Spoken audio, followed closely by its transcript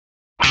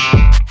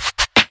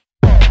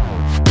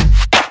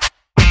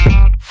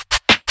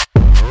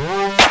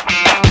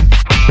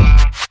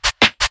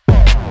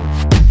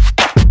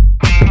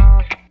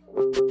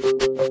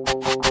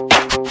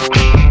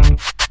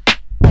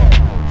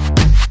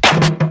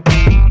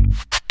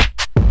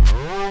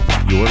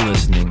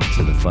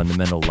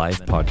Fundamental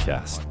Life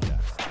Podcast.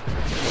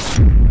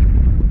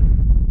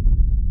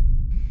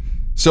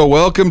 So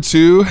welcome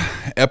to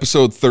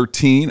episode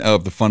 13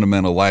 of the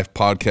Fundamental Life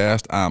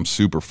Podcast. I'm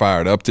super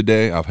fired up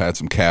today. I've had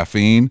some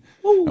caffeine,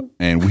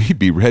 and we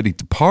be ready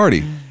to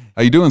party.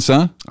 How you doing,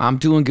 son? I'm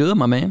doing good,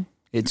 my man.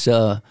 It's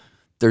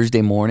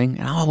Thursday morning,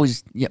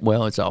 and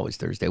it's always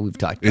Thursday. We've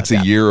talked about It's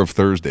that. a year of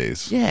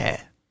Thursdays. Yeah,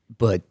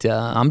 but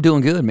I'm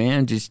doing good,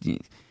 man. Just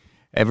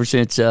ever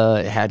since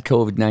had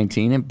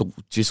COVID-19 and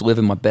just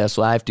living my best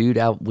life, dude.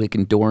 Out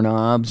licking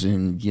doorknobs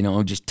and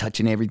just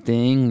touching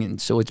everything, and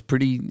so it's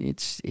pretty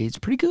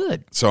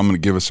good. So I'm going to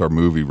give us our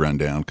movie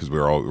rundown because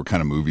we're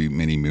kind of movie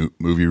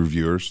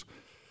reviewers.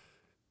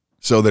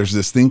 So there's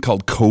this thing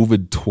called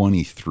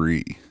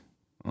COVID-23,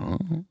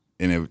 and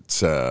it's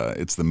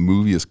the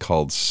movie is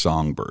called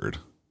Songbird.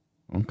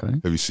 Okay.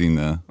 Have you seen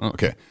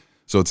Okay.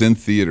 So it's in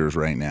theaters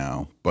right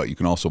now, but you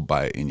can also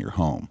buy it in your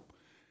home.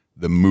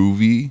 The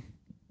movie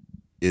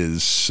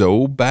is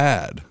so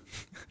bad,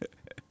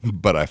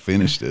 but I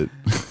finished it.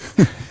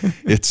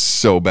 It's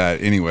so bad.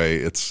 Anyway,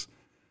 it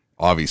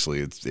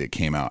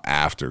came out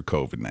after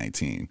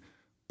COVID-19,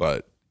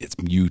 but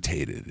it's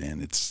mutated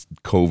and it's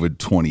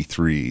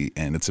COVID-23,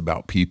 and it's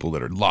about people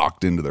that are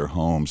locked into their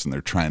homes and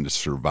they're trying to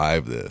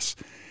survive this,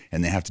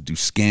 and they have to do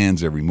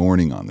scans every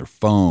morning on their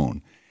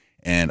phone.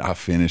 And I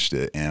finished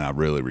it, and I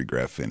really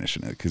regret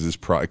finishing it because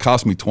it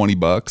cost me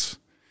 $20,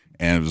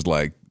 and it was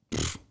like,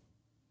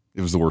 it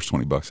was the worst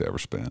 $20 I ever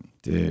spent.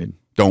 Dude,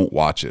 don't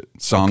watch it.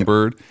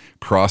 Songbird,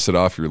 cross it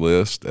off your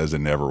list as a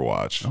never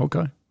watch.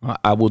 okay,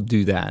 I will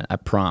do that. I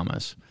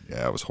promise.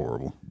 Yeah, it was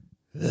horrible.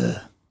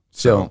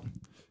 So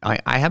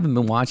I haven't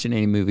been watching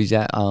any movies.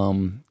 I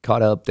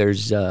caught up.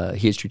 There's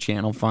History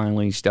Channel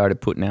finally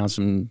started putting out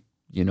some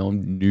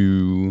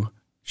new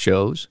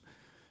shows.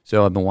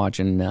 So I've been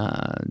watching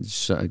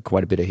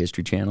quite a bit of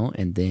History Channel,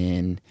 and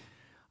then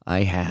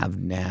I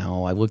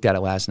looked at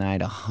it last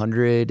night,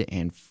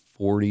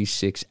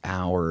 146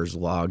 hours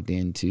logged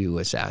into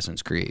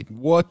Assassin's Creed.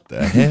 What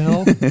the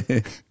hell?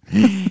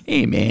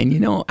 Hey,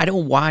 man, I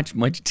don't watch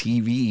much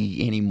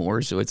TV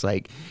anymore, so it's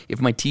like if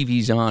my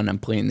TV's on, I'm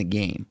playing the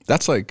game.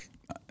 That's like,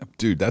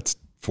 dude, that's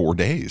 4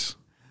 days.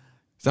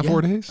 Is that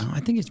 4 days? I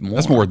think it's more.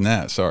 That's more than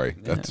that. Sorry.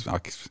 Yeah. That's. I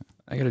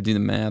got to do the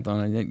math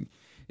on it.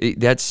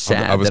 That's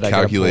sad. I was that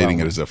calculating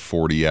it as a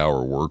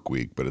 40-hour work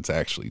week, but it's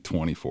actually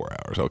 24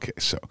 hours. Okay,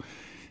 so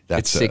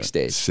that's it's 6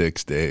 days.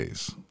 6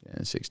 days.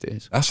 Yeah, 6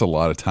 days. That's a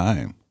lot of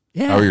time.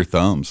 Yeah. How are your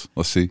thumbs?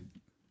 Let's see.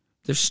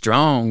 They're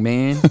strong,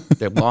 man.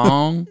 They're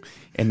long.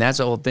 And that's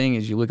the whole thing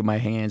is you look at my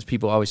hands.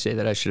 People always say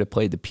that I should have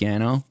played the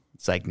piano.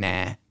 It's like,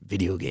 nah,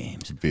 video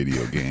games.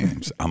 Video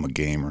games. I'm a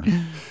gamer.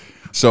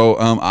 So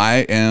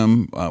I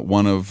am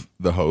one of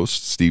the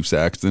hosts, Steve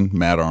Saxton.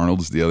 Matt Arnold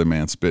is the other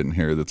man spitting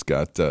here that's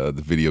got the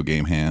video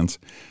game hands.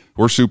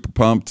 We're super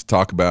pumped to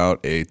talk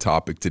about a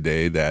topic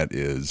today that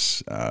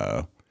is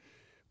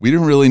we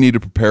didn't really need to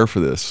prepare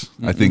for this.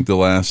 Mm-hmm. I think the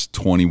last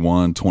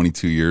 21,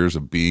 22 years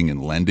of being in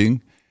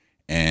lending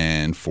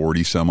and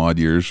 40 some odd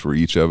years for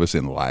each of us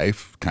in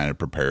life kind of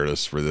prepared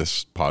us for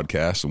this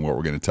podcast and what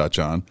we're going to touch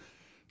on.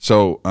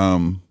 So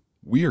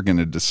we are going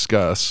to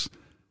discuss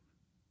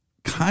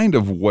kind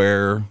of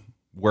where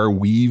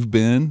we've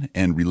been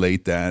and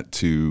relate that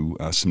to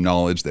some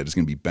knowledge that is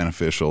going to be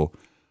beneficial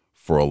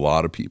for a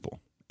lot of people.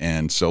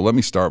 And so let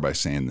me start by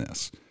saying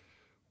this.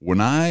 When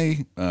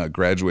I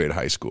graduated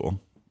high school,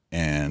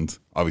 and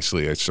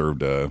obviously I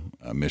served a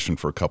mission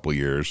for a couple of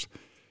years,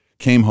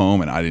 came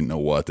home and I didn't know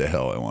what the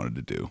hell I wanted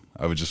to do.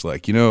 I was just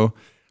like,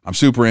 I'm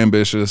super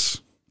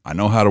ambitious. I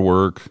know how to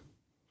work.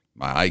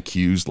 My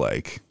IQ's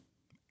like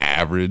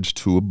average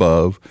to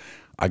above.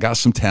 I got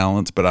some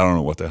talents, but I don't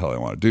know what the hell I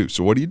want to do.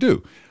 So what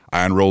do?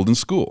 I enrolled in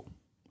school.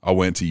 I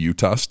went to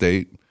Utah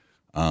State,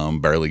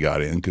 barely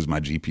got in because my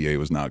GPA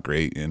was not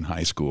great in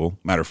high school.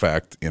 Matter of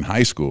fact, in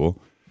high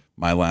school,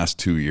 my last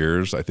 2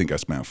 years, I think I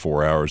spent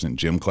 4 hours in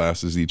gym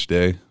classes each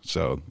day.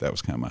 So that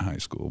was kind of my high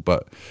school.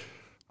 But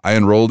I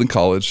enrolled in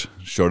college,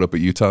 showed up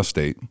at Utah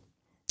State,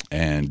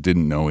 and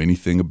didn't know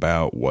anything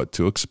about what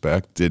to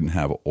expect, didn't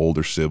have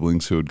older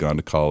siblings who had gone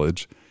to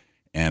college.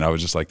 And I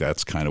was just like,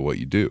 that's kind of what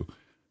you do.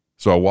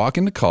 So I walk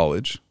into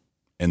college,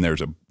 and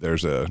there's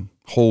a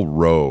whole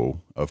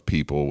row of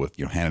people with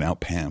handing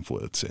out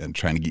pamphlets and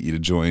trying to get you to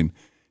join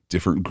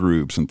different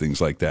groups and things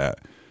like that.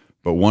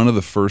 But one of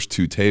the first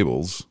two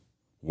tables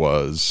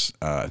was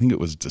I think it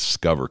was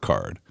Discover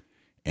Card,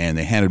 and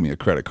they handed me a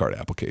credit card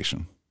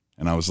application,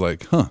 and I was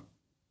like, I've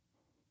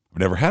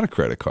never had a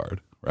credit card,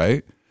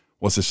 right?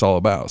 What's this all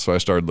about? So I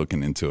started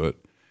looking into it,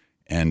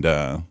 and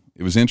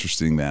it was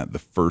interesting that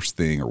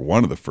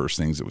one of the first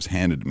things that was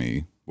handed to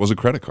me was a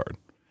credit card.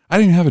 I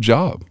didn't have a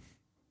job.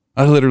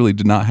 I literally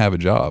did not have a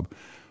job,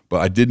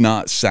 but I did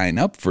not sign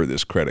up for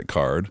this credit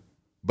card,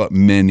 but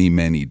many,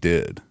 many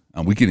did.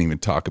 We can even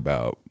talk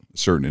about a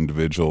certain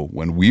individual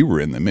when we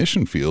were in the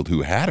mission field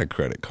who had a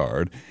credit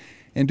card,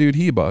 and dude,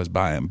 he was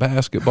buying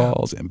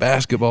basketballs and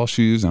basketball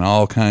shoes and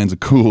all kinds of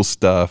cool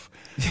stuff.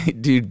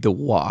 Dude, the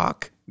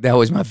walk, that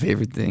was my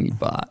favorite thing he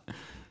bought.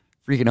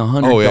 freaking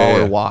 $100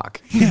 yeah.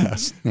 wok.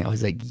 Yes. And I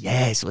was like,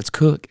 yes, let's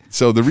cook.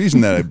 So the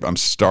reason that I'm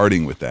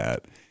starting with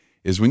that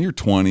is when you're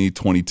 20,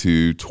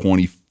 22,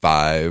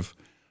 25,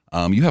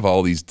 you have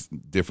all these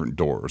different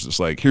doors. It's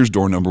like, here's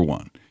door number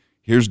 1.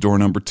 Here's door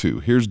number 2.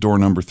 Here's door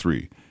number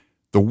 3.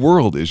 The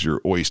world is your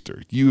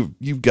oyster.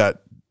 You've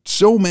got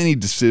so many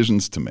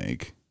decisions to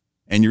make,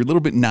 and you're a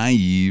little bit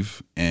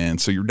naive, and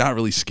so you're not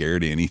really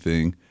scared of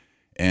anything.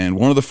 And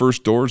one of the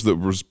first doors that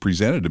was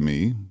presented to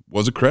me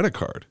was a credit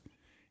card.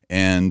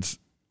 And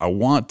I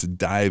want to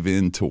dive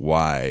into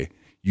why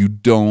you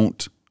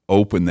don't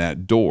open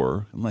that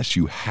door unless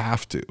you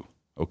have to.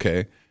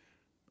 Okay?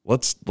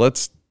 Let's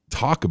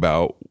talk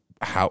about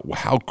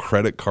how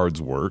credit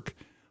cards work.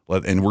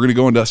 And we're going to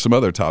go into some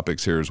other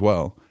topics here as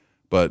well.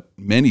 But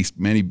many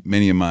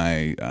of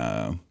my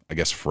I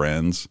guess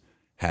friends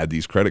had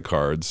these credit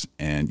cards,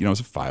 and it's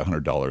a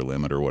 $500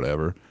 limit or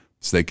whatever.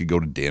 So they could go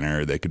to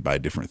dinner, they could buy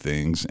different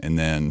things, and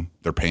then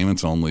their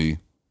payment's only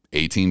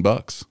 $18,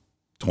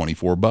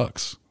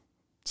 $24.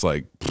 It's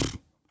like,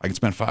 I can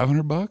spend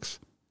 $500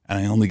 and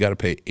I only got to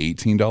pay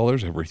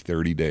 $18 every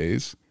 30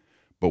 days.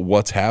 But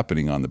what's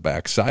happening on the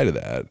back side of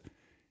that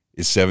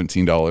is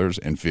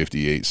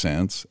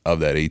 $17.58 of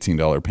that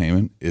 $18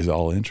 payment is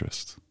all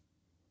interest.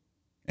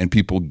 And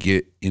people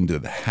get into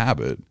the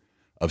habit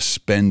of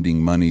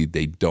spending money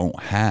they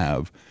don't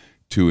have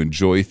to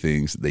enjoy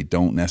things that they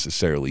don't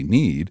necessarily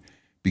need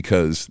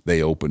because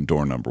they open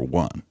door number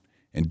 1.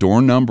 And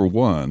door number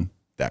 1,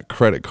 that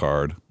credit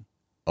card,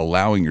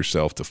 allowing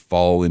yourself to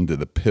fall into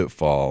the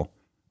pitfall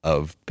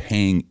of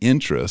paying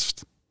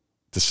interest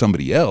to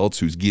somebody else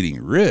who's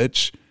getting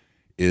rich,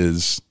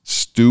 is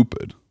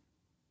stupid.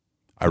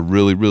 I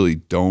really, really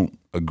don't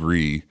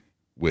agree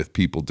with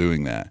people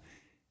doing that.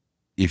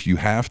 If you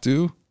have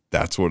to,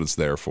 that's what it's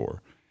there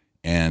for.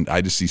 And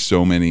I just see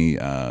so many,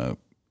 I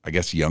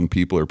guess, young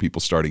people or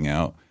people starting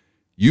out.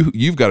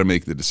 You've got to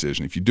make the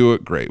decision. If you do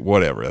it, great,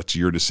 whatever. That's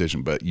your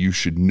decision. But you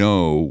should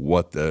know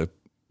what the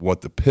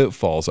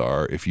pitfalls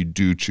are if you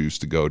do choose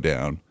to go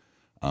down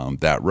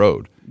that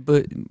road.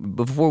 But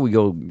before we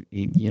go,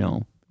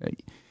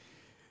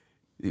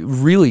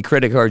 really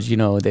credit cards, you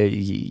want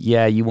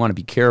to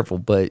be careful,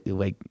 but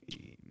like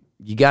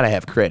you got to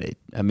have credit.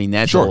 I mean,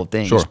 that's the whole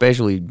thing,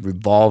 especially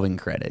revolving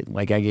credit.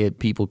 Like I get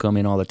people come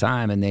in all the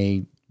time and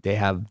they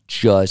have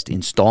just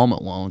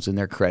installment loans and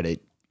their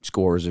credit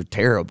scores are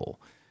terrible.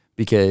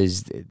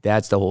 Because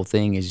that's the whole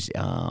thing is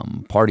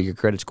part of your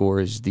credit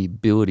score is the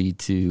ability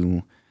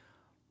to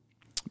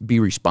be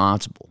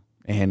responsible.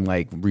 And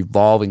like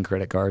revolving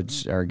credit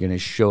cards are going to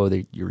show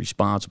that you're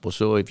responsible.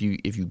 So if you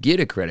get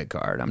a credit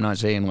card, I'm not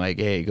saying like,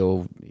 hey,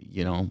 go,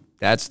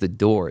 that's the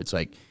door. It's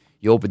like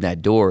you open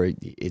that door,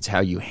 it's how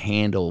you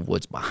handle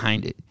what's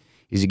behind it.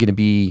 Is it going to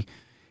be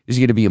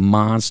a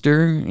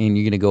monster and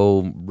you're going to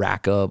go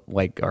rack up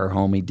like our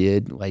homie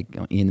did, like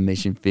in the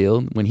mission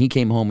field? When he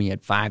came home, he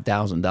had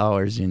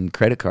 $5,000 in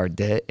credit card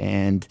debt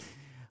and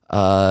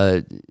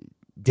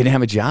didn't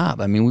have a job.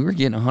 I mean, we were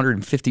getting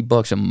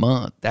 $150 a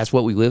month. That's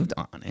what we lived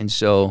on. And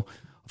so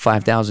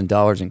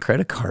 $5,000 in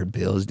credit card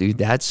bills, dude,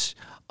 that's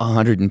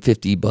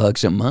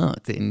 $150 a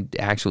month. And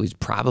actually it's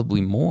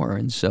probably more.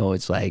 And so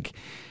it's like,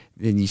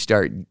 then you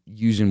start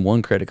using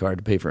one credit card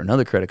to pay for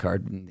another credit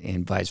card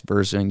and vice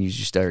versa, and you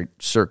just start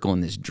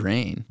circling this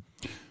drain.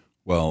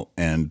 Well,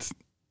 and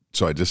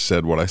so I just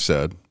said what I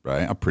said,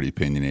 right? I'm pretty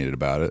opinionated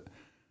about it.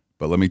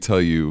 But let me tell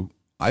you,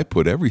 I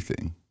put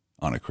everything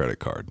on a credit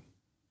card.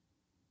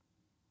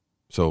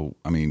 So,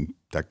 I mean,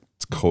 that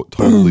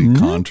totally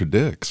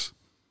contradicts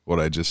what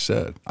I just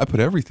said. I put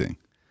everything.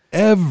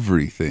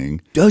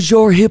 Everything. Does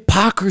your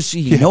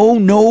hypocrisy know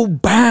no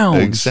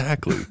bounds?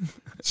 Exactly.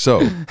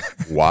 So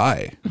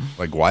why?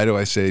 Like, why do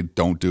I say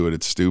don't do it?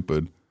 It's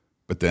stupid.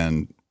 But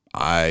then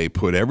I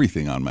put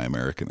everything on my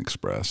American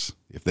Express.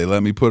 If they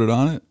let me put it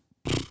on it,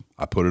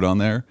 I put it on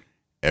there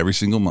every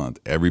single month,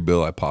 every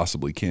bill I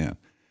possibly can.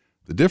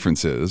 The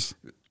difference is,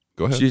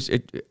 go ahead.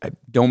 I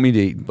don't mean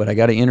to, but I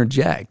got to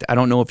interject. I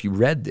don't know if you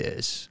read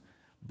this,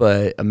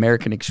 but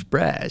American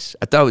Express,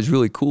 I thought it was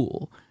really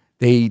cool.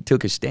 They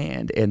took a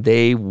stand and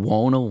they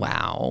won't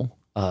allow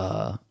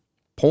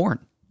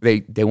porn.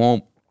 They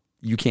won't.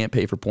 You can't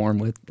pay for porn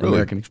with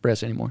American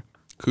Express anymore.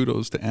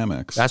 Kudos to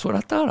Amex. That's what I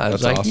thought. I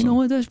was like, awesome. You know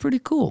what? That's pretty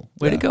cool.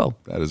 Way to go.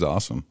 That is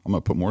awesome. I'm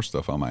going to put more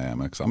stuff on my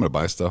Amex. I'm going to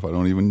buy stuff I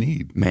don't even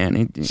need.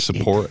 Man.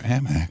 Support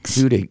Amex.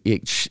 Dude,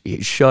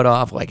 it shut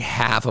off like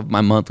half of my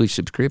monthly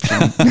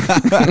subscription.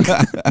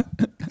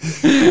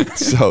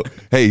 So,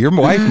 hey, your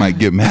wife might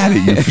get mad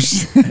at you for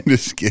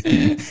just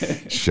kidding.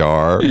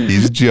 Shar,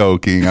 he's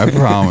joking. I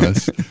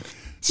promise.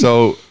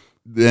 So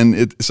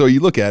you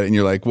look at it and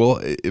you're like,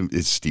 well,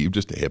 is Steve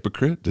just a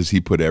hypocrite? Does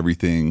he put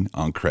everything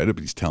on credit,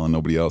 but he's telling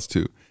nobody else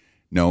to?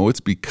 No, it's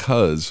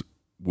because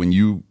when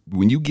you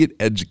get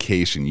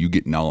education, you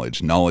get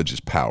knowledge. Knowledge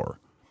is power.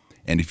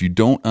 And if you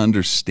don't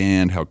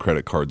understand how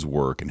credit cards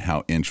work and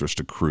how interest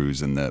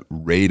accrues and the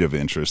rate of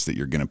interest that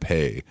you're going to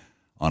pay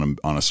on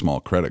a small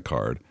credit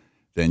card,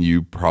 then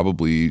you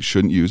probably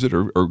shouldn't use it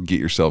or get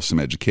yourself some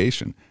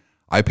education.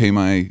 I pay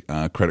my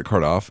credit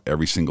card off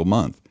every single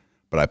month.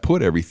 but I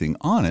put everything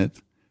on it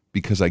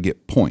because I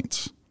get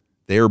points.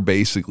 They're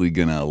basically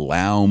going to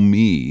allow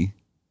me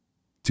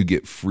to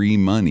get free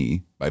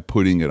money by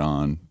putting it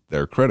on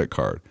their credit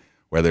card,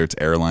 whether it's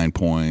airline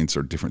points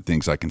or different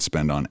things I can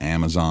spend on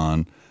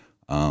Amazon.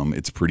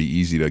 It's pretty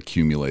easy to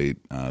accumulate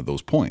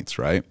those points,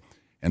 right?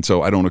 And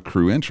so I don't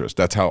accrue interest.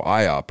 That's how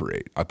I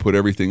operate. I put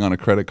everything on a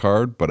credit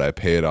card, but I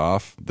pay it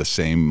off the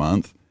same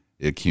month.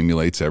 It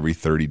accumulates every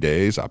 30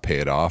 days. I pay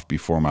it off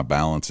before my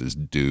balance is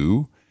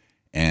due,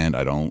 and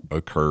I don't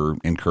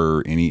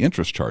incur any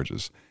interest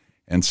charges.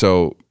 And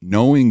so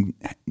knowing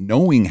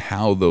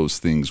how those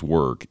things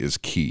work is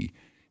key.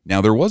 Now,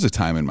 there was a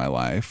time in my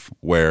life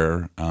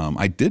where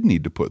I did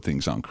need to put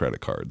things on credit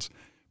cards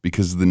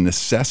because the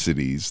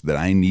necessities that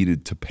I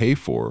needed to pay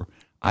for,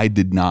 I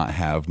did not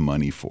have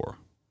money for,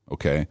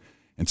 okay?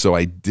 And so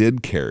I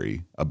did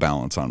carry a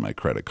balance on my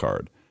credit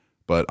card,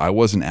 but I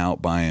wasn't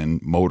out buying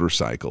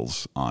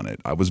motorcycles on it.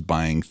 I was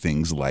buying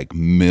things like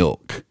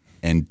milk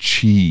and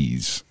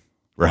cheese,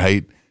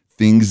 right?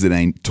 Things that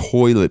ain't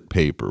toilet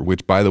paper,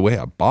 which, by the way,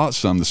 I bought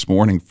some this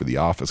morning for the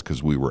office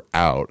because we were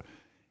out.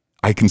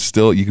 You can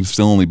still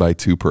only buy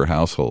 2 per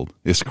household.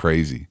 It's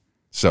crazy.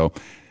 So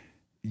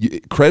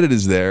credit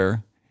is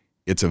there.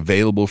 It's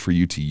available for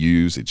you to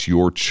use. It's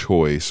your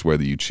choice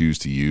whether you choose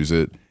to use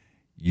it.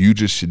 You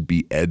just should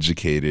be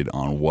educated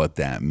on what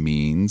that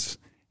means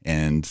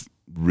and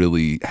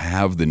really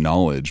have the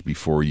knowledge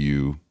before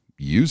you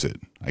use it,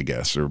 I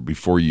guess, or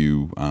before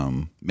you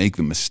make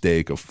the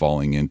mistake of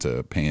falling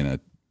into paying a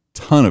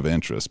ton of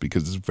interest,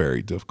 because it's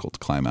very difficult to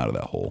climb out of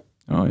that hole.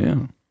 Oh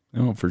yeah,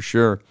 no, for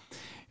sure.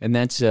 And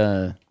that's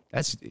a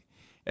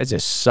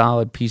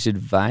solid piece of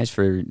advice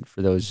for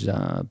those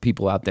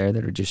people out there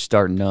that are just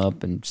starting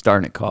up and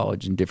starting at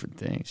college and different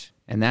things.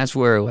 And that's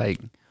where, like,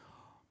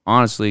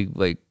 honestly,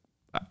 like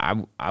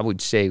I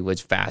would say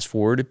let's fast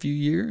forward a few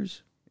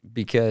years,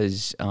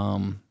 because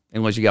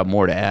unless you got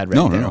more to add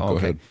right there. No, go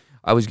ahead.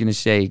 I was going to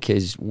say,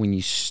 because when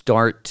you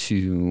start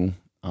to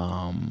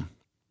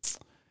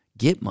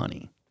get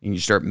money and you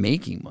start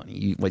making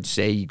money, let's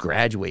say you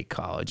graduate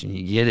college and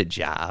you get a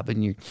job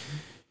and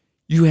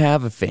you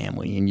have a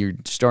family and you're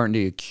starting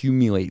to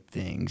accumulate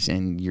things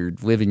and you're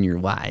living your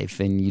life,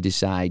 and you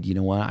decide, you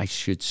know what, I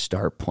should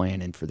start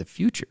planning for the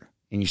future.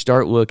 And you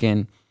start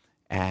looking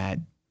at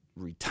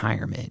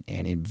retirement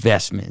and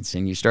investments,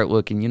 and you start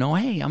looking,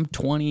 hey, I'm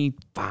 25.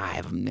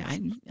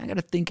 I got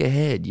to think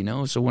ahead,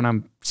 so when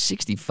I'm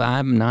 65,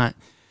 I'm not,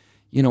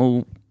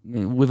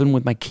 living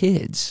with my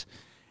kids.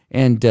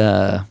 And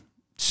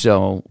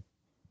so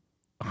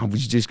I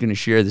was just going to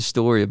share the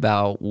story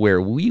about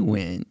where we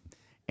went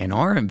and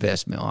our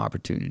investment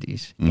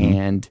opportunities. Mm-hmm.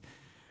 And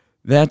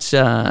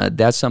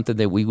that's something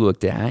that we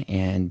looked at,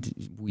 and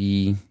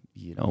we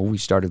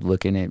started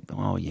looking at,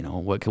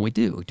 what can we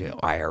do?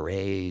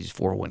 IRAs,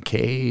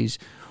 401ks.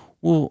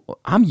 Well,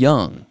 I'm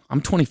young.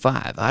 I'm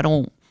 25. I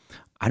don't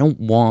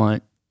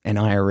want an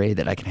IRA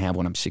that I can have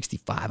when I'm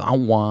 65. I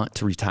want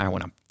to retire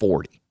when I'm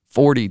 40.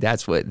 40,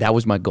 that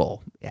was my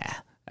goal. Yeah.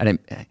 I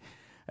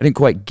didn't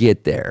quite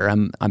get there.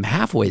 I'm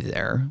halfway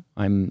there.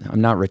 I'm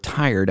not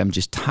retired. I'm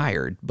just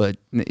tired. But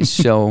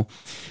so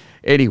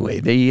anyway,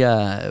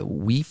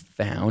 we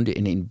found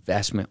an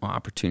investment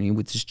opportunity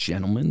with this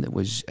gentleman that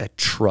was a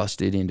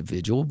trusted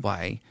individual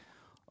by,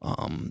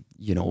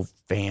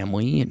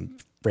 family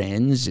and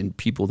friends and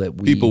people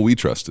we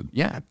trusted.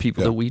 Yeah,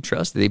 that we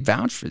trusted. They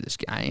vouched for this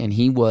guy, and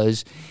he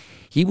was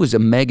a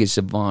mega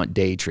savant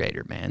day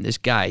trader, man. This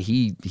guy,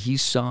 he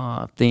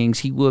saw things.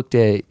 He looked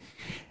at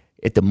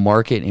the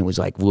market and was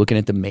like looking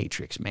at the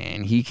matrix,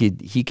 man. He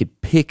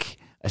could pick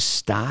a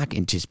stock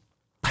and just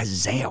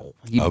pizzazz.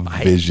 A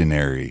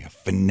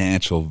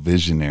financial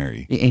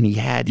visionary. And he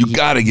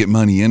got to get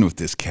money in with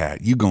this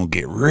cat. You gonna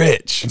get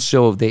rich. And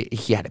so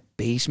he had a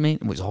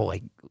basement. It was all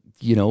like,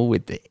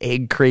 with the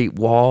egg crate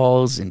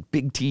walls and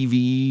big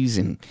TVs,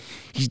 and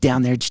he's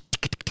down there just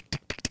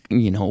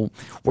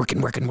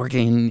working,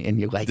 and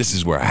you're like, this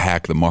is where I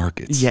hack the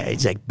markets. Yeah,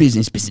 it's like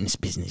business,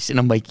 and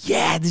I'm like,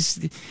 yeah, this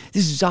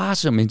is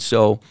awesome. And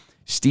so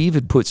Steve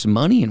had put some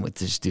money in with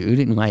this dude,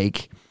 and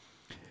like,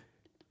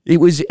 it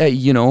was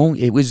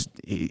it was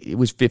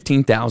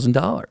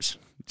 $15,000.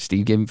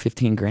 Steve gave him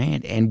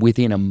 $15,000, and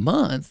within a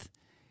month,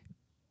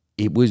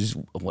 it was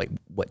like,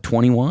 what,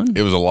 21?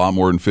 It was a lot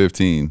more than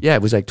 15. Yeah,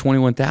 it was like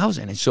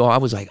 21,000. And so I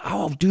was like,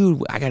 oh,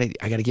 dude, I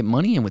gotta get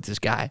money in with this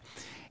guy.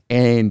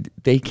 And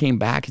they came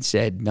back and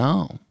said,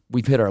 no,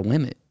 we've hit our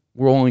limit.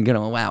 We're only going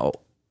to allow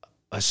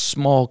a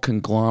small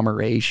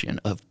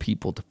conglomeration of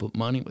people to put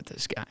money with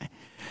this guy.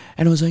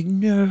 And I was like,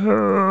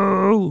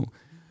 no.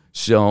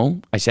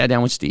 So I sat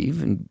down with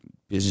Steve and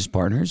business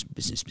partners,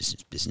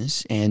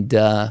 business. And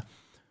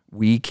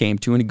we came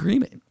to an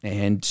agreement.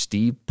 And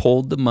Steve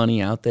pulled the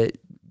money out that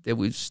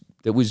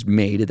was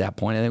made at that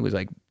point. I think it was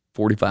like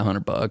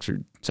 $4,500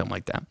 or something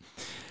like that.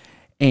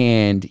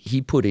 And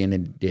he put in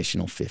an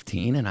additional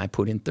 15, and I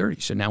put in 30.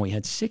 So now we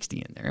had 60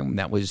 in there, and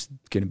that was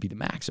going to be the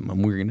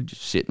maximum. We were going to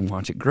just sit and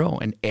watch it grow.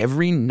 And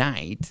every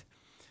night,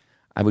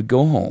 I would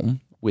go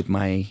home with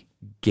my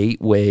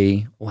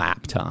Gateway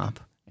laptop,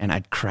 and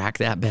I'd crack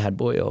that bad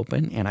boy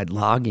open, and I'd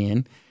log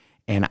in,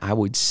 and I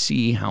would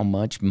see how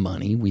much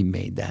money we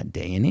made that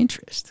day in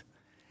interest.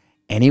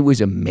 And it was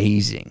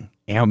amazing.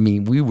 I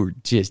mean,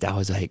 I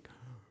was like,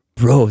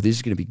 bro, this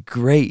is going to be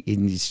great.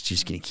 And it's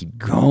just going to keep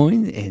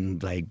going.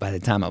 And like, by the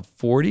time I'm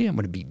 40, I'm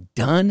going to be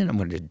done, and I'm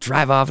going to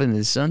drive off into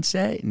the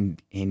sunset,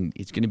 and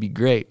it's going to be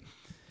great.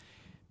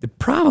 The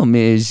problem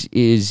is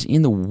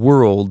in the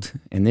world,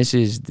 and this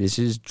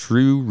is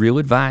true, real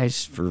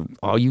advice for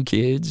all you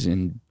kids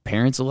and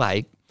parents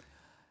alike,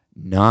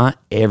 not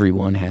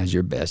everyone has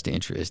your best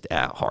interest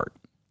at heart.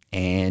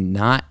 And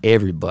not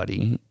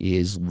everybody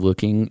is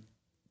looking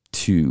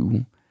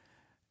to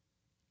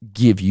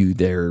give you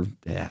their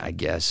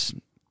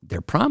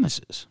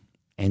promises.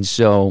 And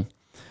so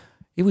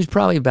it was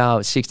probably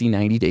about 60,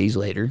 90 days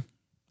later,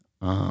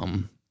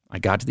 I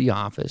got to the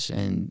office,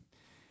 and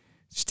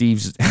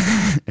Steve's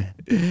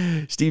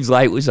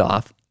light was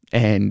off,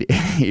 and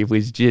it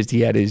was just,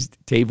 he had his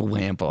table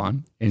lamp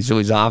on, and so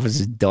his office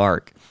is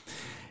dark.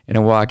 And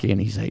I walk in,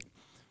 he's like,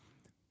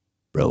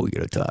 bro, we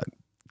gotta talk.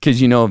 Because,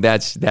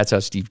 that's how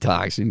Steve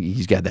talks, and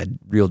he's got that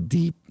real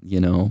deep,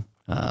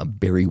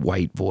 Barry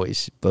White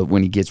voice. But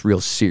when he gets real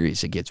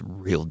serious, it gets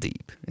real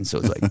deep. And so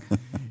it's like,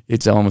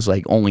 it's almost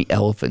like only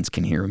elephants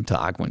can hear him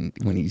talk when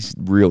he's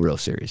real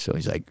serious. So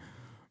he's like,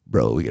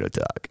 bro, we gotta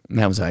talk.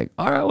 And I was like,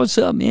 all right, what's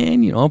up,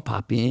 man?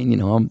 Pop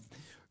in, I'm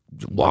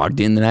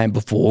walked in the night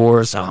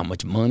before, saw how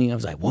much money. I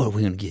was like, what are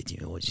we gonna get?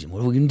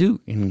 What are we gonna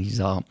do? And he's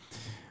all,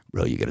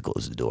 bro, you gotta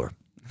close the door.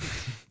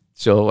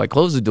 So I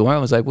closed the door. I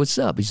was like, what's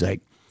up? He's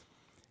like,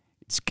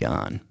 it's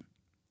gone.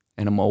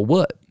 And I'm all,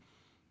 what?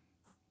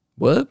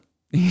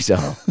 He's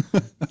all,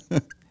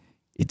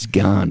 it's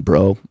gone,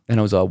 bro. And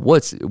I was all,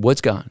 what's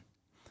gone?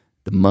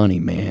 The money,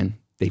 man.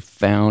 They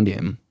found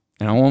him.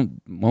 And I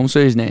won't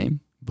say his name,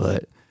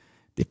 but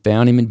they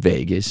found him in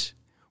Vegas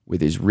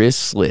with his wrist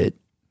slit,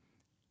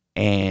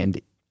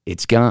 and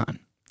it's gone.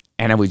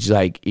 And I was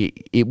like,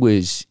 it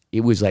was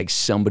like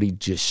somebody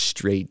just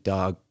straight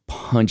dog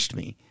punched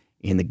me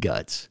in the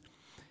guts.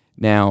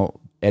 Now,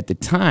 at the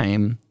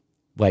time,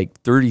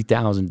 like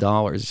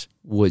 $30,000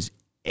 was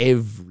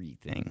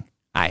everything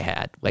I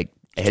had. Like,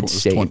 I had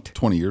saved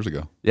 20 years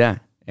ago. Yeah,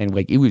 and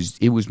like it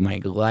was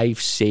my life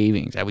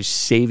savings. I was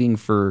saving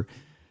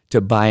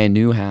to buy a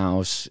new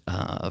house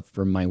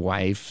for my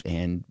wife,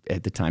 and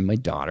at the time my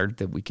daughter,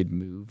 that we could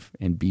move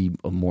and be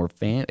a more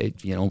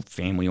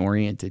family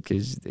oriented.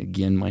 Because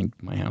again,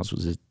 my house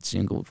was a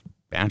single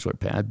bachelor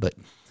pad,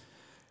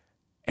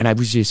 and I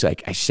was just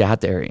like, I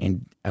sat there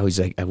and I was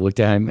like, I looked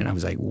at him and I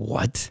was like,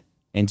 what?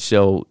 And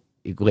so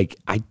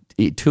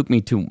it took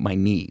me to my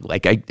knee.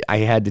 Like I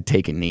had to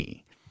take a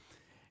knee,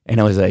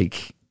 and I was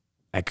like,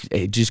 I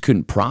just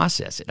couldn't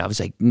process it. I was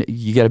like,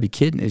 you got to be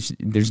kidding!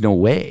 There's no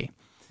way.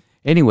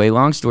 Anyway,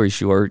 long story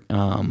short,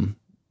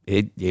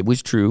 it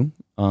was true.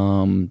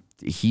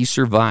 He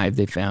survived.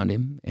 They found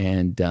him,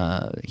 and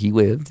he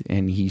lived,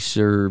 and he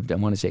served, I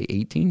want to say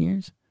 18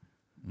 years.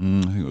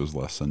 I think it was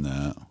less than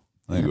that.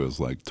 I think it was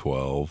like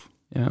 12.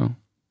 Yeah.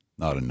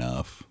 Not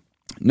enough.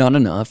 Not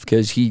enough,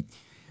 because he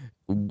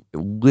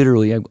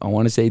literally, I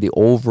want to say the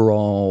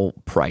overall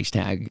price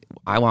tag,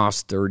 I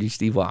lost 30,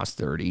 Steve lost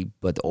 30,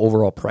 but the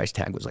overall price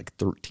tag was like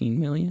 13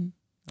 million,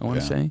 I want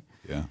to say.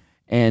 Yeah.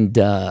 And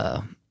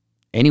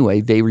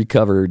anyway, they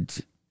recovered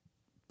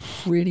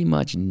pretty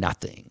much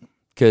nothing,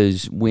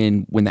 because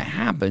when that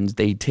happens,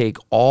 they take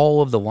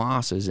all of the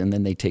losses and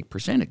then they take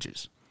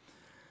percentages.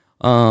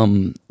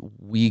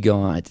 We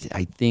got,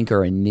 I think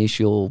our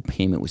initial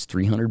payment was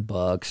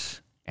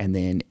 $300, and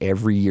then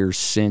every year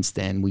since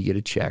then we get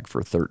a check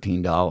for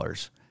 $13.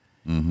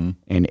 Mm-hmm.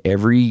 And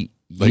every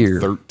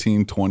year, like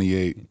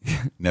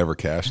 $13.28, never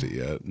cashed it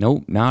yet.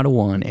 Nope, not a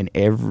one. And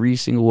every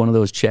single one of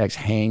those checks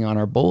hang on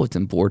our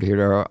bulletin board here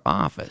at our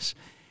office.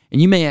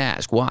 And you may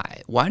ask,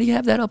 why? Why do you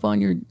have that up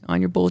on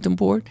your bulletin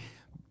board?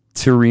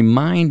 To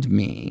remind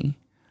me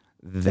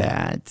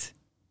that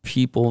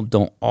people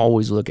don't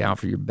always look out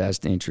for your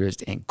best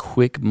interest, and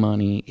quick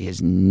money is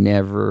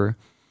never,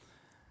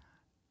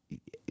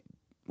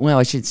 well,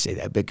 I should say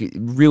that, but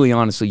really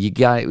honestly, you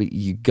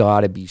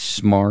got to be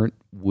smart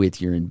with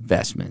your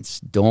investments.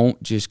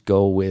 Don't just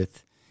go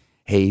with,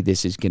 hey,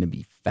 this is going to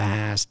be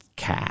fast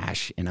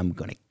cash and I'm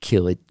going to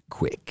kill it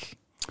quick.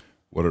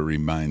 What it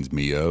reminds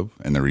me of,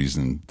 and the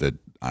reason that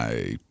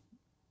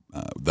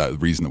the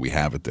reason that we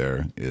have it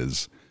there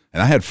is,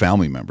 and I had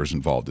family members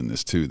involved in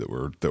this too that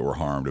were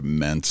harmed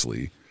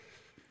immensely.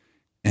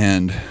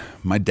 And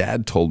my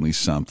dad told me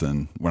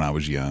something when I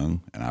was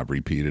young, and I've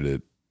repeated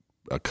it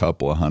a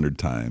couple of hundred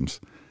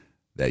times,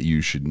 that you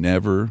should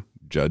never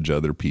judge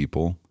other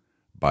people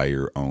by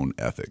your own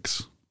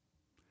ethics.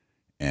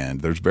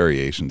 And there's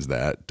variations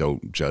that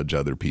don't judge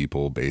other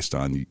people based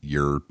on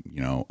your,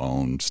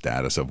 own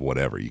status of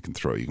whatever. You can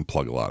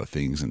plug a lot of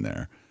things in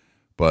there.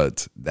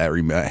 But that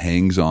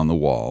hangs on the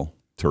wall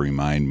to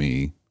remind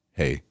me,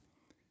 hey,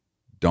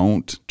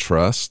 don't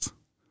trust,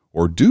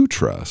 or do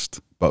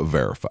trust, but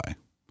verify.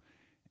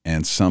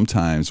 And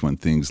sometimes when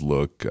things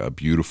look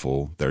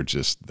beautiful,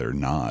 they're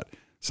not.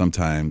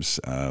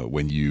 sometimes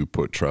when you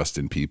put trust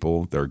in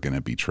people, they're going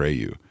to betray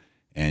you.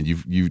 And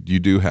you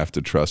do have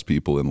to trust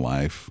people in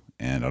life.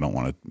 And I don't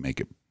want to make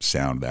it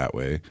sound that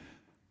way.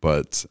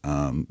 But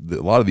a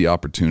lot of the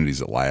opportunities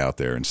that lie out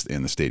there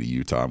in the state of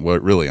Utah, well,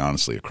 really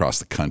honestly across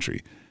the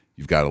country,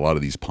 you've got a lot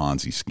of these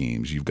Ponzi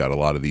schemes. You've got a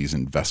lot of these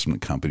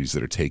investment companies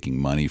that are taking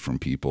money from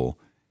people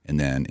and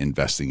then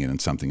investing it in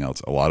something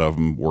else. A lot of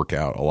them work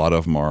out. A lot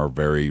of them are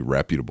very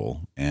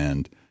reputable,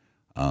 and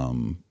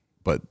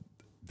but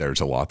there's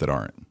a lot that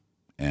aren't.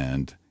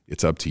 And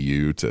it's up to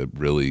you to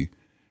really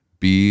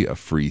be a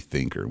free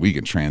thinker. We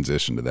can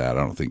transition to that.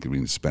 I don't think we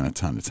need to spend a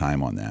ton of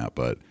time on that,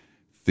 but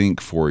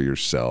think for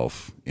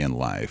yourself in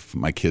life.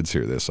 My kids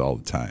hear this all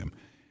the time.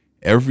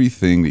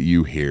 Everything that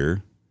you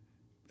hear,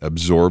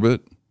 absorb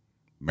it,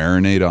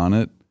 marinate on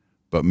it,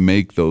 but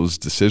make those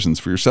decisions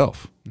for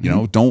yourself. You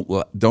know,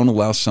 don't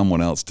allow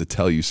someone else to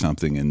tell you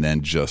something and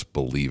then just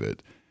believe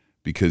it,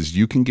 because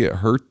you can get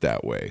hurt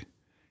that way.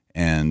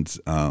 And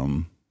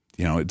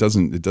you know, it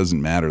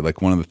doesn't matter.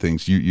 Like, one of the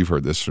things you've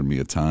heard this from me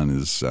a ton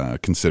is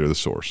consider the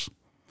source.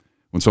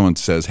 When someone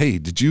says, "Hey,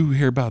 did you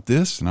hear about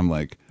this?" and I'm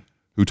like,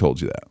 "Who told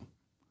you that?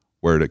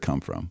 Where did it come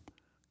from?"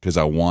 Because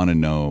I want to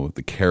know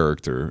the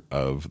character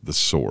of the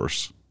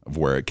source of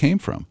where it came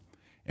from.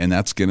 And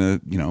that's going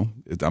to, you know,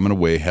 I'm going to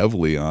weigh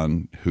heavily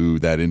on who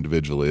that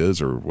individual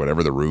is, or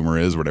whatever the rumor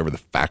is, whatever the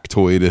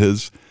factoid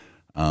is.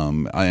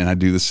 And I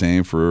do the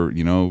same for,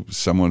 you know,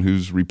 someone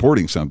who's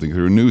reporting something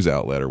through a news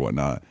outlet or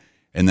whatnot.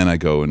 And then I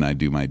go and I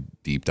do my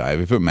deep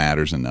dive, if it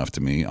matters enough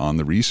to me, on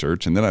the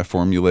research. And then I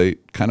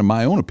formulate kind of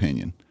my own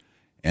opinion.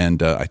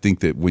 And I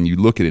think that when you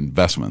look at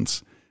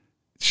investments,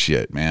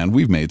 shit, man,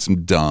 we've made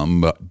some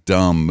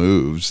dumb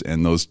moves.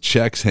 And those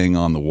checks hang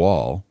on the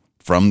wall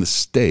from the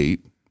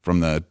state, from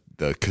the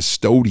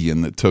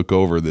custodian that took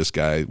over this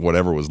guy,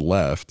 whatever was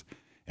left,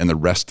 and the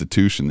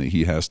restitution that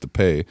he has to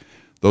pay.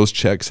 Those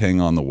checks hang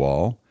on the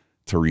wall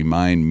to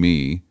remind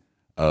me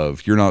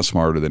of, you're not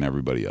smarter than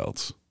everybody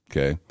else.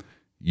 Okay.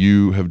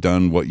 You have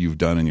done what you've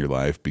done in your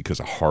life because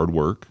of hard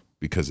work,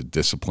 because of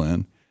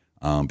discipline,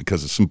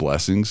 because of some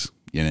blessings,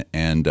 and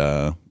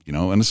you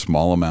know, and a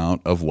small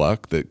amount of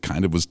luck that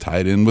kind of was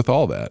tied in with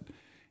all that.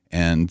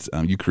 And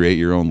you create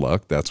your own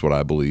luck. That's what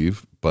I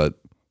believe. But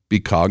be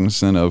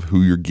cognizant of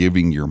who you're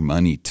giving your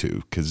money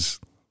to,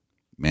 because,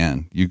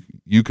 man,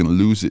 you can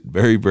lose it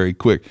very, very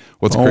quick.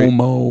 What's great?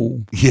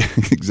 Yeah,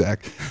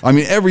 exactly. I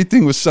mean,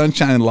 everything was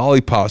sunshine and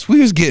lollipops.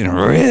 We was getting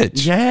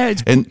rich. Yeah.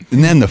 And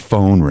then the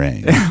phone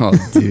rang. Oh,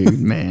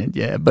 dude, man.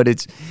 Yeah. But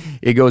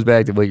it goes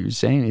back to what you were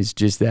saying. It's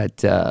just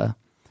that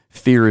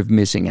fear of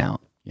missing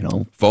out, you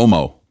know?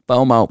 FOMO.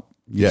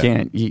 You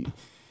can't, you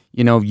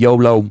know,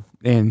 YOLO.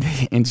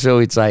 And so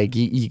it's like,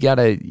 you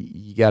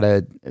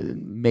gotta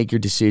make your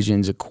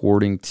decisions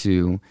according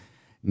to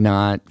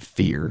not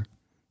fear.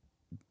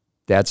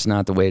 That's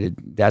not the way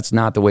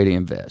to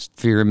invest.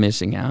 Fear of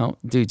missing out,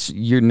 dude.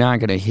 You're not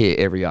gonna hit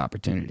every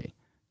opportunity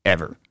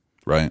ever.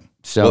 Right.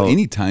 So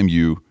anytime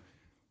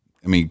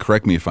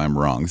correct me if I'm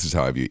wrong. This is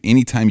how I view it.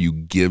 Anytime you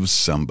give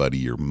somebody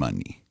your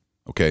money,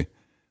 okay?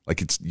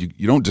 Like, it's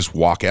you don't just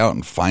walk out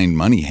and find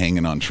money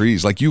hanging on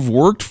trees. Like, you've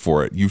worked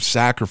for it. You've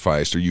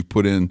sacrificed, or you've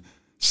put in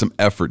some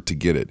effort to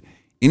get it.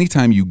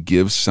 Anytime you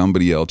give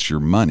somebody else your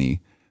money,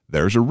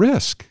 there's a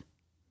risk.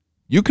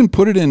 You can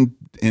put it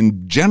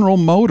in General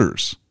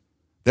Motors.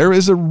 There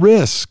is a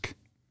risk.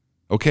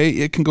 Okay?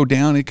 It can go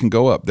down, it can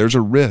go up. There's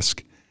a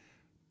risk.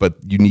 But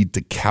you need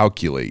to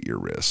calculate your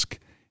risk.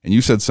 And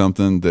you said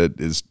something that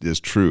is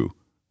true.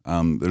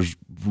 There's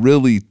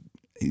really,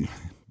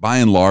 by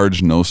and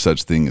large, no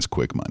such thing as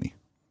quick money.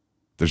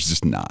 There's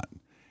just not.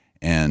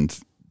 And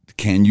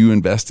can you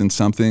invest in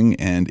something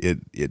and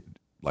it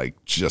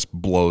like just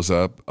blows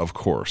up? Of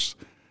course.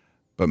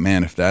 But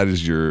man, if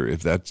that's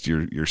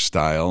your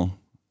style,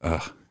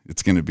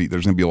 there's going to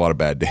be a lot of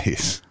bad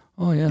days.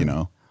 Oh yeah. You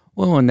know?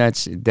 Well, and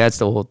that's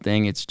the whole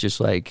thing. It's just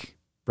like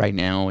right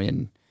now,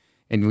 and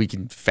we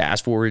can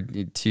fast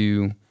forward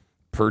to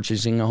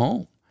purchasing a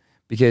home,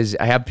 because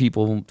I have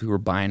people who are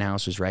buying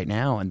houses right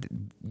now,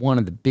 and one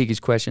of the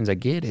biggest questions I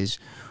get is,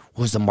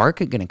 was the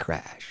market going to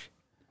crash?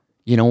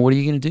 You know, what are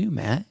you going to do,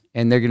 Matt?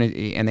 And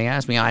they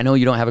ask me, I know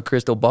you don't have a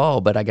crystal ball,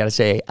 but I got to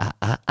say,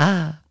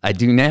 I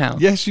do now.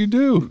 Yes, you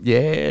do.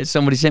 Yeah,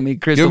 somebody sent me a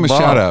crystal ball. Give him a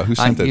shout out. Who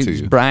sent that to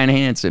you? Brian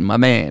Hansen, my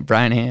man,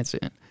 Brian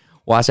Hansen.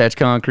 Wasatch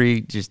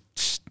Concrete, just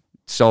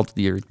salt of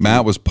the earth.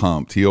 Matt was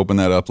pumped. He opened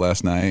that up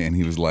last night, and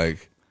he was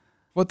like,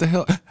 what the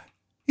hell?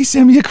 He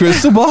sent me a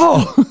crystal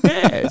ball.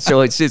 Yeah,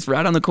 so it sits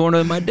right on the corner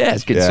of my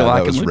desk, and so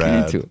I can look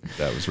into it.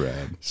 That was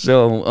rad.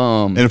 So,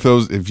 and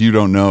if you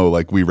don't know,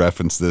 like, we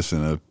referenced this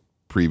in a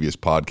previous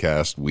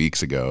podcast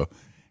weeks ago,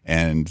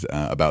 and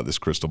about this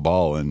crystal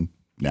ball, and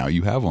now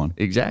you have one.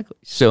 Exactly.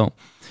 So,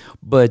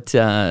 but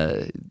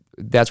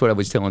that's what I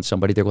was telling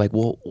somebody. They're like,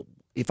 well,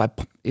 if I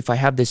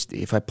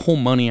pull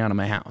money out of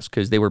my house,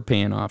 because they were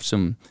paying off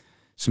some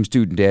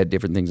student debt,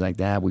 different things like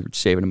that. We were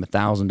saving them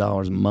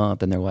 $1,000 a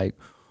month, and they're like,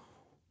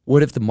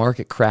 what if the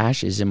market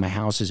crashes and my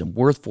house isn't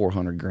worth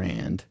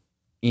 $400,000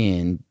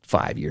 in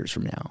 5 years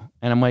from now.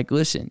 And I'm like,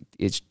 listen,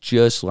 it's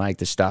just like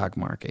the stock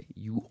market.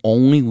 You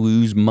only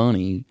lose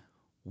money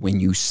when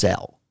you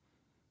sell.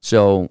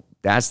 So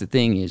that's the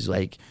thing is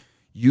like,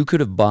 you could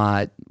have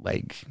bought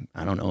like,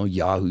 I don't know,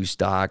 Yahoo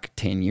stock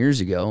 10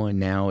 years ago, and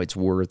now it's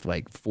worth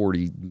like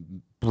 $40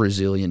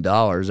 Brazilian.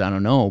 I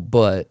don't know,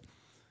 but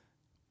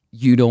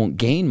you don't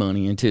gain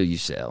money until you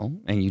sell,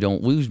 and you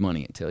don't lose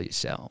money until you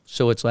sell.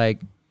 So it's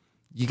like,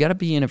 you got to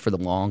be in it for the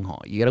long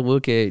haul. You got to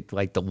look at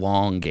like the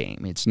long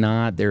game. It's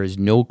not, there is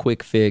no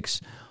quick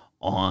fix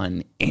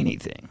on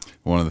anything.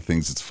 One of the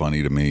things that's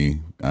funny to me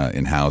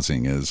in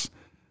housing is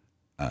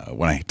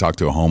when I talk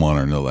to a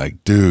homeowner and they're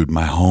like, dude,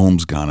 my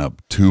home's gone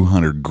up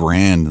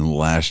 $200,000 in the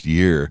last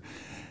year.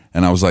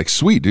 And I was like,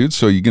 sweet, dude.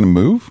 So you going to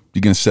move?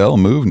 You going to sell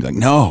and move? And they're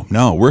like,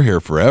 no, we're here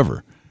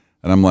forever.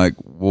 And I'm like,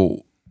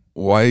 well,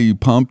 why are you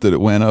pumped that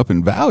it went up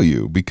in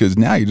value? Because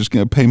now you're just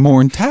going to pay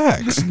more in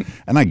tax.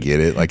 And I get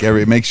it. Like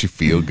it makes you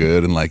feel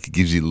good. And like it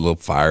gives you a little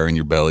fire in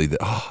your belly that,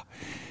 oh,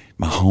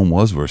 my home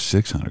was worth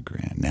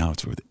 $600,000. Now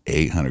it's worth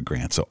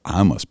 $800,000. So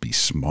I must be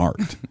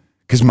smart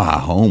because my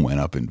home went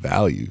up in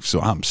value.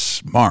 So I'm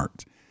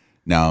smart.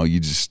 Now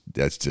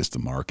that's just the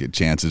market.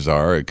 Chances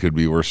are it could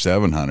be worth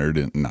 700,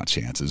 and not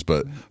chances,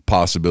 but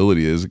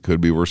possibility is it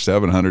could be worth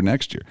 700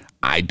 next year.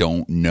 I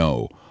don't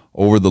know.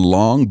 Over the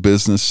long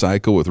business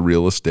cycle with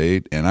real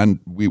estate,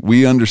 and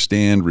we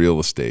understand real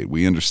estate.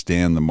 We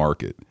understand the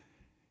market.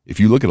 If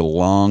you look at a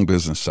long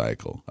business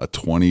cycle, a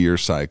 20-year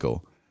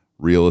cycle,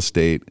 real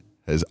estate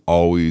has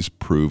always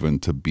proven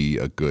to be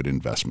a good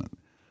investment.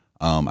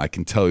 I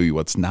can tell you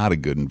what's not a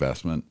good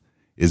investment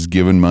is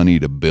giving money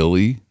to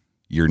Billy,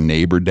 your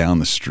neighbor down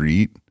the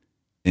street,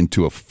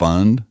 into a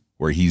fund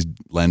where he's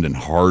lending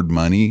hard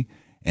money,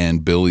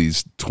 and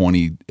Billy's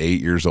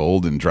 28 years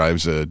old and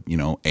drives a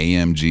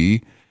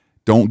AMG.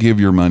 Don't give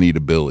your money to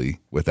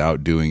Billy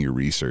without doing your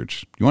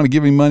research. You want to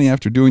give him money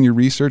after doing your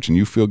research and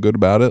you feel good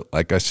about it?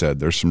 Like I said,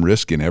 there's some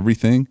risk in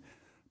everything,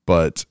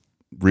 but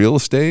real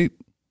estate,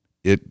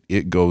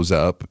 it goes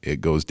up,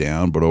 it goes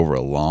down, but over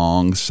a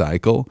long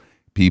cycle,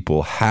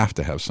 people have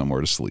to have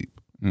somewhere to sleep.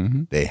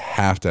 Mm-hmm. They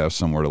have to have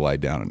somewhere to lie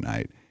down at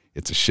night.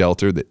 It's a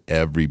shelter that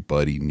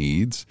everybody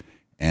needs,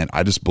 and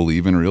I just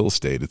believe in real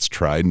estate. It's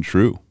tried and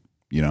true.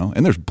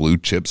 And there's blue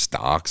chip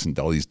stocks and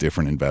all these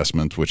different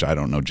investments, which I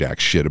don't know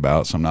jack shit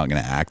about, so I'm not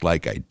going to act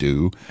like I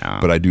do,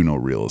 but I do know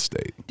real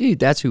estate. Dude,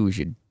 that's who we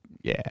should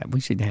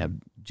have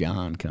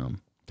John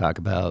come talk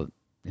about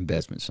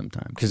investments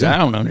sometime, because I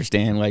don't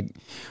understand, like,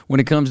 when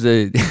it comes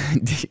to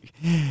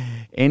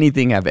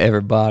anything I've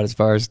ever bought as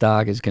far as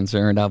stock is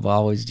concerned, I've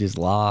always just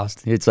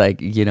lost. It's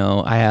like,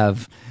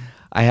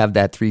 I have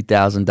that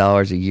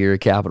 $3,000 a year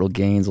capital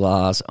gains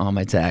loss on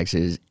my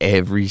taxes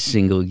every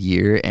single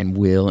year, and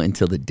will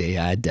until the day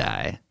I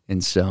die.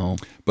 And so,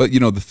 but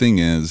the thing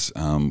is,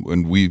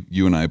 when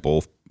you and I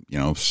both,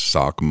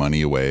 sock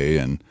money away,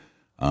 and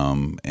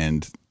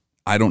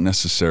I don't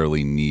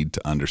necessarily need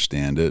to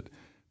understand it,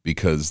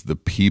 because the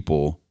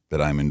people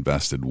that I'm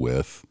invested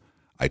with,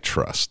 I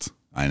trust,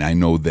 and I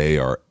know they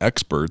are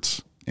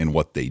experts in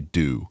what they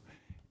do,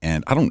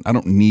 and I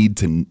don't need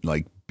to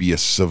like be a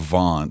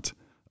savant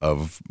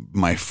of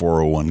my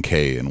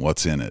 401k and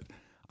what's in it.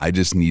 I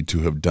just need to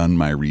have done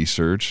my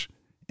research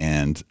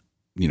and,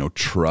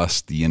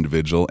 trust the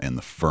individual and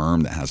the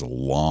firm that has a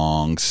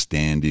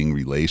long-standing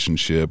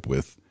relationship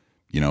with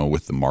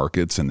the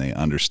markets, and they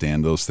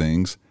understand those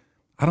things.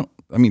 I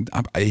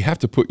have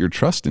to put your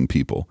trust in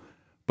people,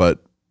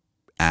 but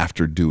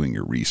after doing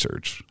your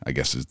research, I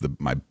guess is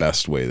my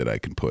best way that I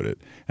can put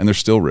it. And there's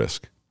still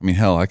risk. I mean,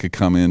 hell, I could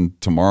come in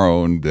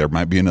tomorrow and there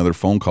might be another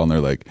phone call and they're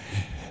like,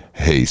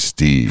 hey,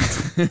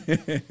 Steve,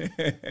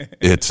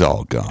 it's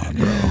all gone,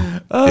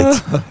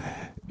 bro.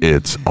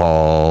 It's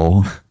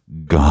all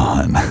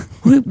gone.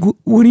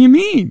 What do you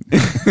mean?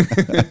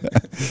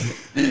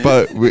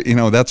 But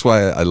that's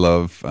why I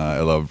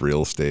love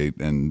real estate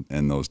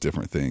and those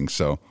different things.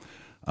 So,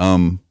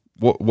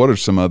 what are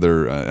some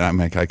other?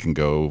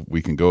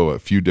 We can go a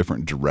few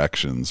different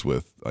directions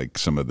with like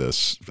some of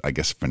this, I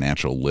guess,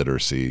 financial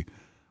literacy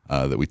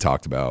that we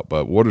talked about.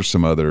 But what are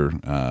some other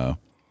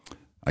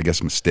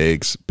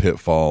mistakes,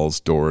 pitfalls,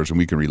 doors, and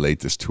we can relate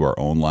this to our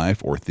own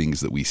life or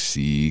things that we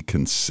see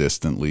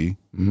consistently.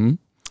 Mm-hmm.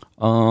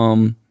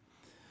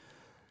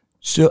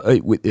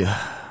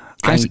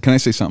 Can I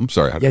say something?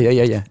 Sorry.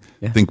 Yeah.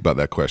 Think about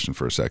that question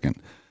for a second.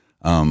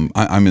 I'm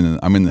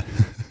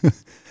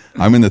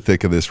in the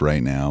thick of this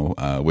right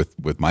now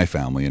with my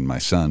family and my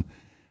son.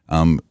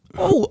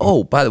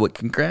 By the way,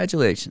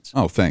 congratulations.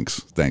 Oh,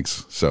 thanks.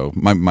 So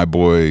my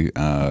boy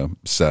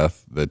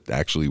Seth, that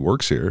actually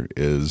works here,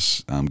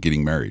 is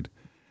getting married,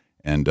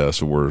 and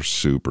so we're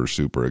super,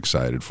 super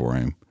excited for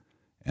him,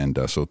 and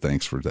so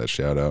thanks for that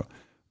shout out.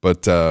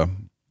 But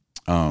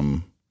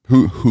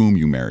whom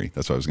you marry?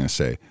 That's what I was going to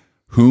say.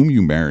 Whom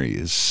you marry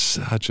is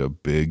such a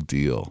big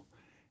deal,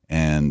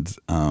 and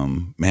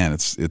man,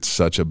 it's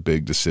such a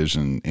big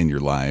decision in your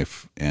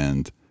life,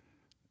 and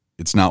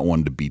it's not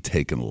one to be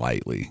taken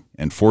lightly.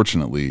 And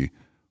fortunately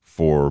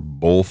for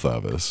both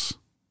of us,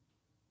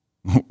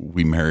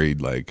 we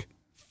married like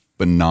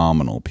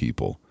phenomenal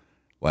people,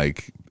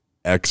 like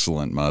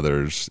excellent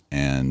mothers.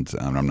 And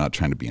I'm not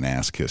trying to be an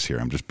ass kiss here.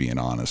 I'm just being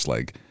honest.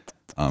 Like,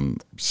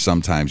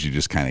 sometimes you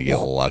just kind of get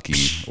lucky,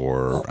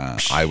 or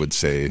I would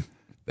say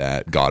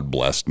that God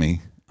blessed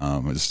me,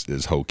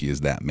 as hokey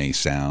as that may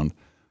sound.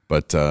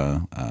 But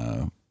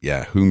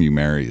yeah, whom you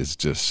marry is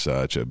just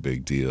such a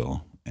big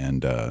deal.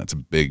 And it's a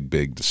big,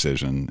 big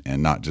decision,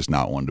 and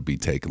not one to be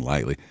taken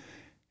lightly.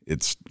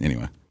 It's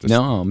anyway.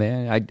 No,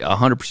 man, I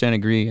 100%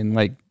 agree. And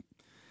like,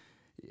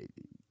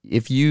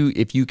 if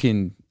you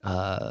can,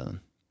 I'm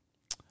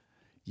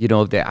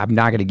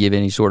not going to give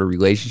any sort of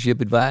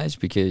relationship advice,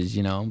 because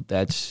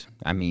that's,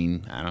 I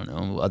don't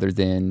know, other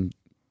than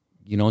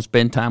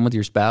spend time with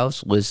your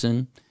spouse,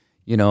 listen,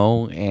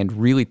 and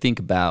really think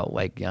about,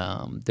 like,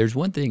 there's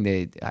one thing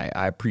that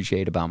I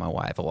appreciate about my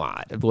wife a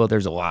lot. Well,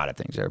 there's a lot of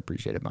things I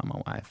appreciate about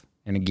my wife.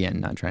 And again,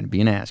 not trying to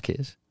be an ass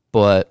kiss,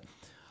 but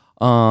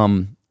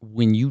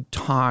when you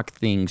talk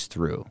things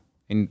through,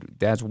 and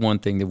that's one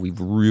thing that we've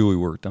really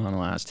worked on the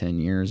last 10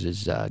 years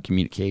is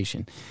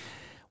communication.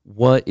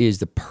 What is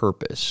the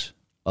purpose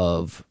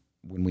of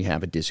when we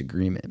have a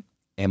disagreement?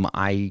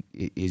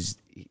 Is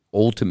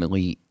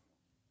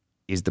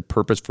the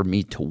purpose for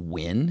me to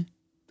win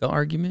the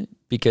argument?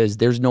 Because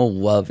there's no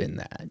love in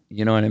that.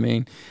 You know what I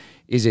mean?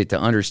 Is it to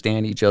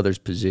understand each other's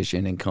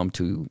position and come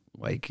to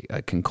like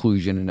a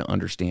conclusion and an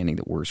understanding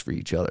that works for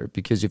each other?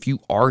 Because if you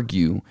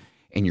argue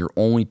and your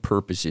only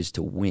purpose is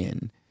to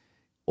win,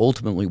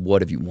 ultimately,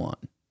 what have you won?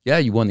 Yeah,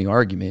 you won the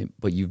argument,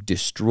 but you've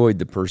destroyed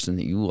the person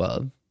that you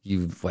love.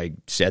 You've like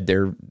said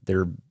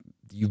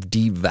you've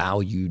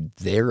devalued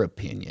their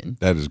opinion.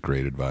 That is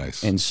great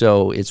advice. And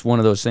so it's one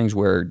of those things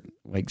where,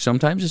 like,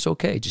 sometimes it's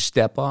okay. Just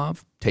step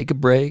off, take a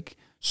break,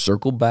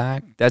 circle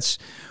back. That's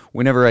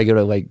whenever I go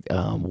to like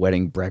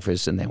wedding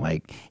breakfast and they're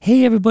like,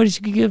 hey, everybody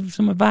should give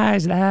some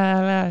advice. La,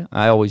 la.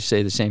 I always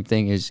say the same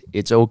thing is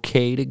it's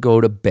okay to go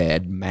to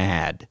bed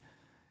mad.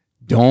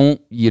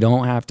 You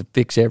don't have to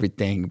fix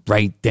everything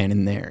right then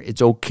and there.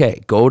 It's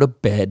okay. Go to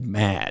bed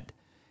mad.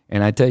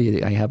 And I tell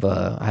you, I have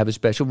a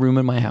special room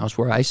in my house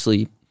where I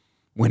sleep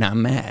when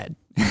I'm mad.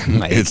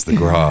 Like, it's the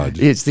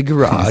garage. It's the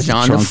garage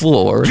on the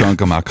floor.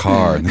 Trunk of my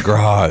car in the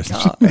garage.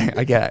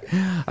 I got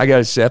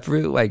a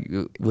separate like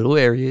little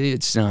area.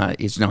 It's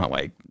not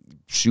like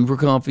super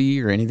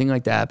comfy or anything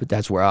like that, but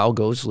that's where I'll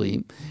go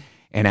sleep.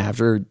 And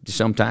after,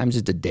 sometimes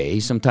it's a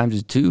day, sometimes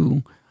it's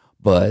two,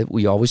 but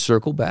we always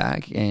circle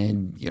back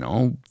and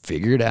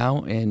figure it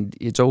out. And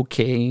it's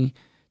okay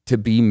to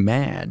be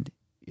mad.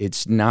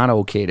 It's not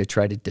okay to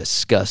try to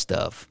discuss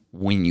stuff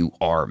when you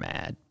are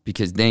mad,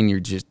 because then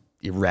you're just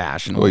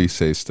irrational. Well, you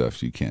say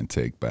stuff you can't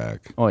take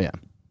back. Oh, yeah.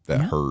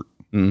 That hurt.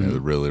 Mm-hmm.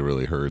 It really,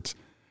 really hurts.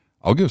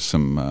 I'll give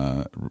some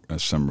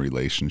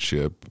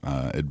relationship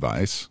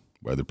advice,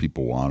 whether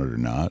people want it or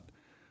not.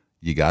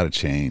 You got to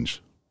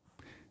change.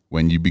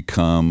 When you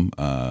become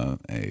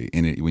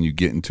when you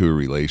get into a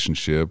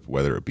relationship,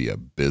 whether it be a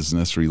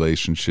business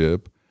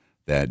relationship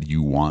that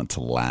you want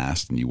to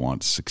last and you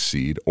want to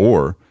succeed,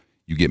 or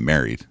you get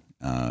married,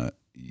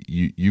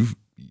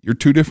 you're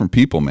two different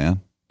people,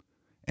 man.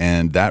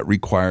 And that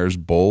requires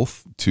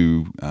both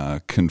to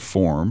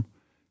conform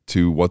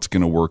to what's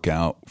going to work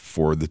out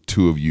for the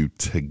two of you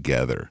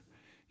together.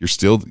 You're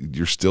still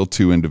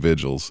two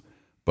individuals,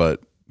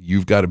 but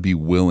you've got to be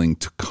willing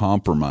to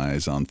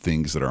compromise on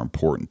things that are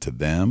important to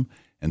them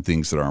and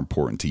things that are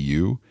important to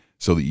you,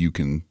 so that you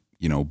can,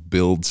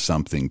 build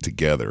something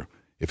together.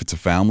 If it's a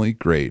family,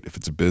 great. If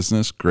it's a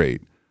business,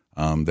 great.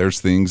 There's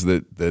things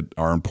that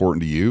are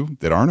important to you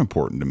that aren't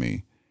important to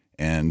me.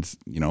 And,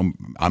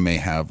 I may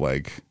have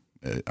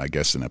I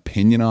guess an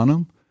opinion on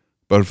them,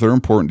 but if they're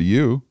important to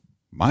you,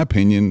 my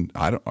opinion,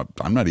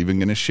 I'm not even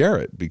going to share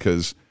it,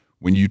 because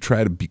when you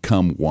try to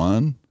become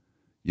one,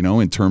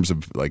 in terms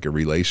of like a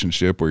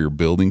relationship where you're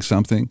building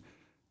something,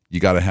 you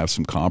got to have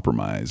some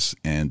compromise,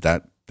 and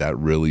that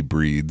really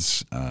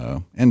breeds,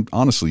 and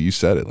honestly, you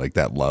said it, like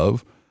that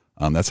love,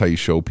 that's how you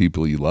show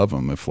people you love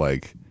them. If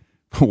like,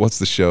 what's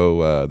the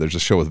show? There's a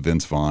show with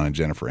Vince Vaughn and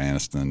Jennifer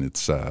Aniston.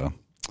 It's, I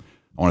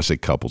want to say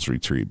Couples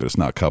Retreat, but it's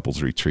not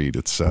Couples Retreat.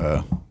 It's,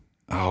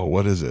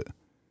 what is it?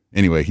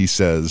 Anyway, he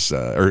says,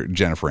 or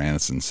Jennifer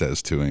Aniston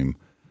says to him,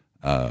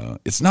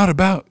 it's not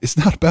about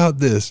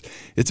this.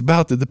 It's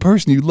about the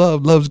person you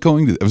loves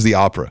going to. It was the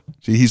opera.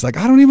 He's like,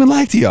 I don't even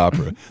like the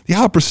opera. The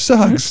opera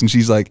sucks. And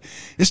she's like,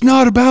 it's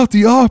not about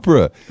the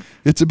opera.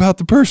 It's about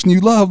the person you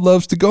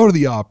loves to go to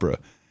the opera.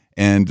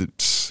 And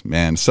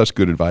man, such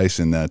good advice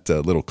in that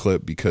little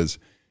clip, because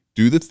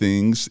do the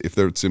things, if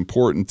it's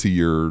important to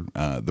your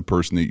the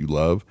person that you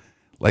love,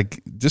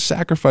 like just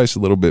sacrifice a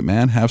little bit,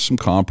 man. Have some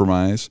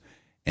compromise,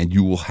 and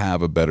you will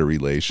have a better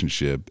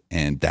relationship,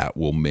 and that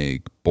will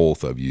make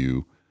both of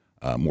you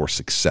more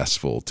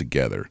successful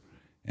together.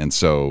 And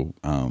so,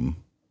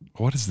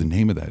 what is the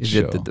name of that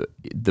show? Is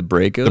it the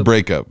Breakup? The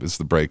Breakup. It's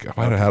The Breakup.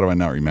 How do I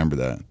not remember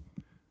that?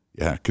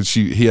 Yeah, because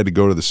he had to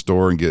go to the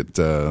store and get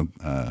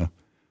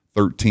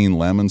 13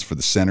 lemons for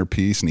the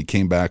centerpiece, and he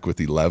came back with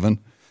 11.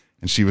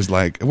 And she was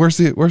like,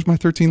 "Where's my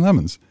 13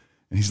 lemons?"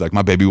 And he's like,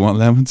 "My baby want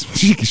lemons.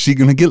 She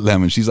gonna get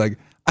lemons." She's like,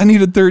 I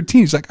needed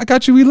 13. She's like, I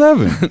got you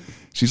 11.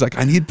 She's like,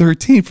 I need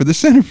 13 for the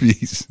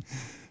centerpiece.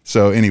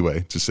 So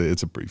anyway,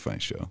 it's a pretty funny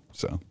show.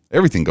 So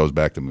everything goes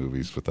back to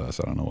movies with us.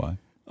 I don't know why.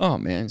 Oh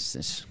man, it's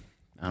just,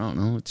 I don't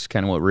know. It's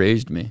kind of what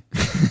raised me.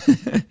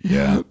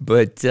 Yeah.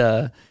 But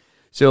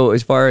so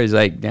as far as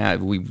like now,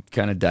 we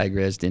kind of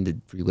digressed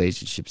into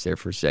relationships there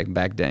for a second.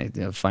 Back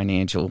to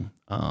financial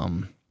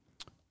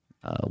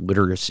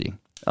literacy.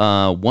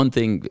 Another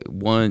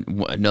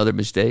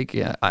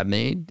mistake I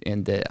made,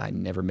 and that I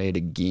never made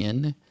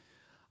again.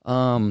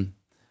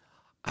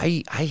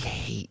 I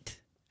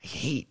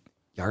hate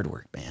yard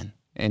work, man.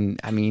 And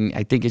I mean,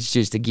 I think it's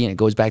just, again, it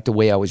goes back to the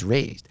way I was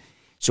raised.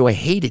 So I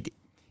hated it.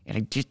 And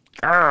I just,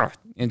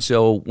 and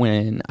so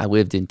when I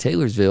lived in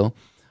Taylorsville,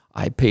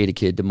 I paid a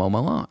kid to mow my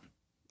lawn.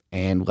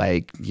 And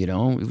like, you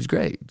know, it was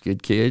great.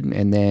 Good kid.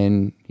 And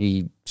then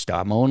he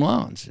stopped mowing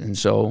lawns. And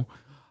so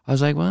I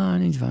was like, well, I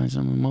need to find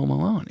someone to mow my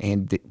lawn.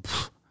 And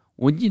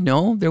wouldn't you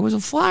know, there was a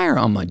flyer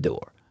on my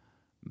door.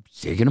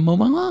 They're going to mow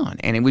my lawn.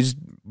 And it was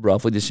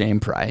roughly the same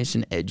price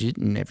and edge it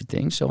and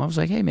everything. So I was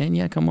like, hey, man,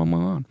 yeah, come mow my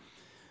lawn.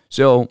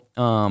 So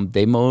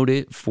they mowed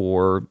it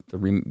for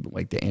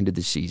the end of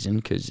the season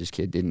because this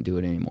kid didn't do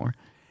it anymore.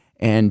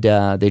 And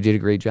they did a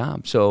great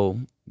job. So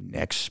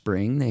next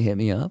spring, they hit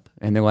me up.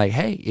 And they're like,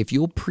 hey, if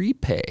you'll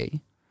prepay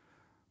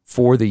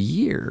for the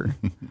year,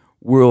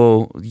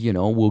 we'll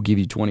give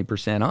you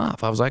 20%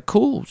 off. I was like,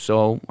 cool.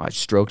 So I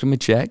stroked him a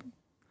check.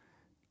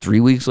 3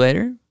 weeks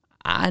later,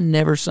 I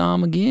never saw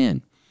him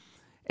again.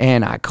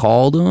 And I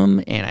called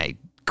him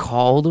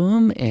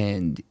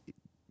and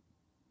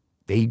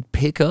they'd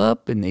pick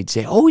up and they'd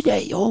say,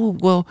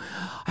 well,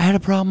 I had a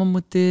problem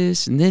with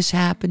this and this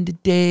happened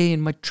today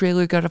and my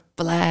trailer got a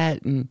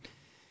flat. And,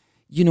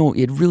 you know,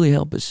 it'd really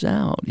help us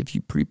out if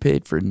you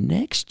prepaid for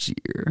next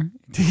year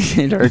to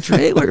get our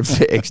trailer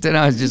fixed. And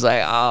I was just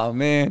like, oh,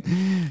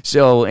 man.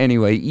 So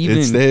anyway,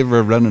 they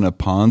were running a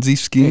Ponzi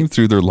scheme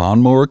through their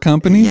lawnmower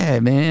company? Yeah,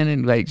 man.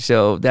 And like,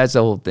 so that's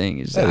the whole thing.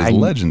 That is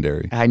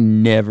legendary. I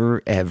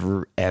never,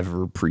 ever,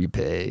 ever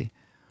prepay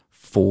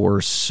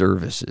for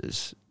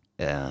services.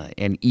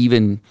 And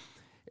even,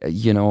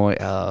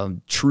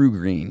 True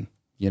Green,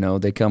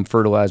 they come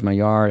fertilize my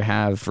yard,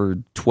 have for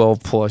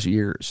 12 plus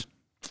years.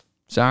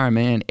 Sorry,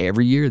 man.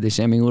 Every year they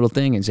send me a little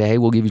thing and say, hey,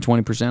 we'll give you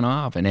 20%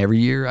 off. And every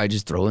year I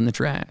just throw in the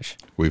trash.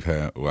 I've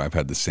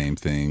had the same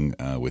thing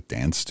with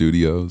dance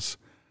studios.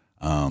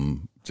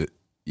 And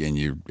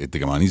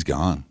the money's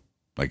gone.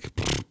 Like,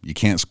 you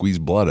can't squeeze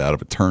blood out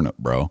of a turnip,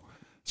 bro.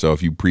 So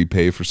if you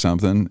prepay for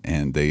something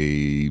and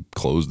they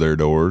close their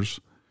doors,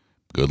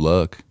 good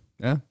luck.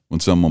 Yeah. When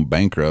someone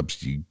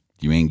bankrupts, you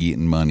ain't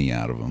getting money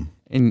out of them.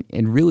 And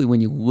really,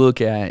 when you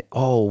look at,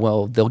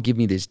 they'll give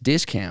me this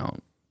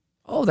discount.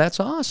 Oh, that's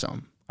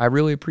awesome. I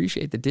really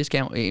appreciate the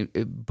discount.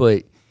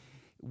 But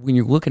when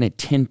you're looking at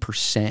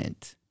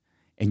 10%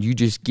 and you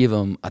just give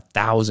them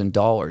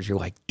 $1,000, you're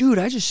like, dude,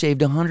 I just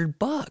saved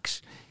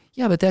 $100.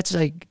 Yeah, but that's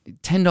like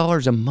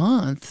 $10 a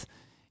month.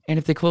 And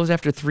if they close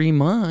after 3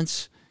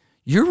 months,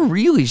 you're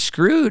really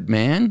screwed,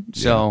 man.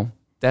 Yeah. So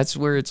that's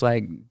where it's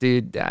like,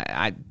 dude,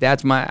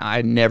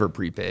 I never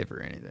prepay for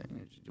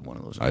anything. It's one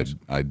of those things.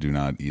 I do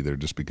not either,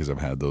 just because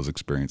I've had those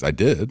experiences. I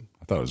did.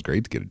 I thought it was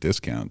great to get a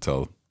discount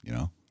until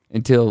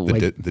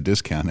the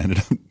discount ended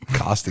up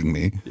costing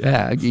me.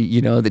 Yeah,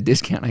 the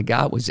discount I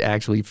got was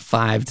actually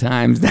 5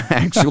 times the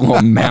actual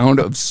amount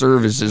of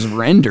services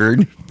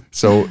rendered.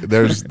 So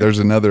there's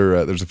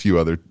a few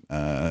other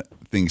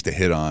things to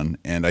hit on,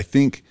 and I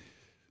think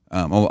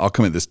I'll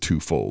come at this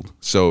twofold.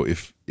 So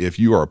if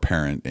you are a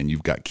parent and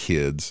you've got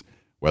kids,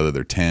 whether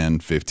they're 10,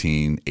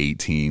 15,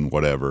 18,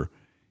 whatever,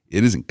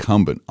 it is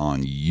incumbent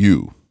on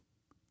you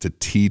to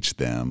teach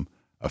them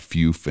a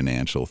few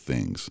financial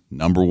things.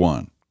 Number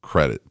 1,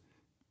 credit.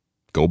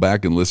 Go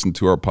back and listen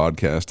to our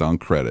podcast on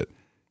credit.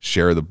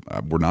 Share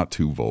we're not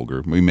too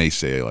vulgar. We may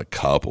say like a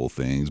couple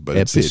things, but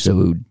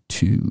episode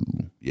 2.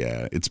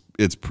 Yeah,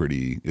 it's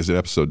pretty. Is it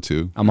episode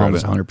 2? I'm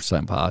almost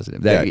 100%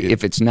 positive.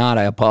 If it's not,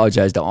 I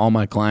apologize to all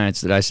my clients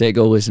that I say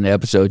go listen to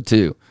episode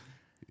 2.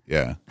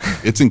 Yeah,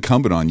 it's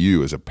incumbent on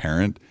you as a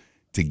parent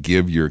to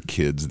give your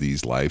kids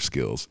these life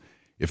skills.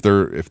 If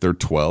they're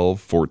 12,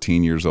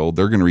 14 years old,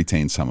 they're going to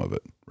retain some of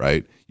it,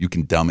 right? You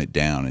can dumb it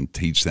down and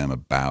teach them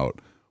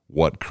about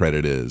what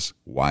credit is,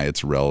 why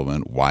it's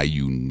relevant, why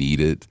you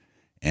need it,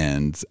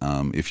 and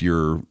if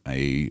you're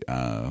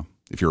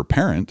a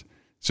parent,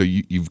 so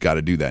you've got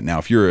to do that. Now,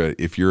 if you're a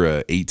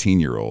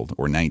 18-year-old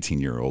or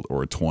 19-year-old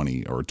or a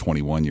 20 or a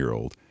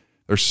 21-year-old,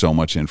 there's so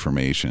much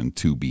information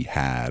to be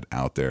had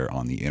out there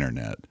on the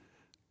internet.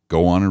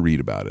 Go on and read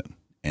about it,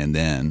 and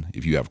then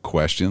if you have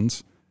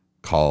questions,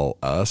 call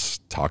us.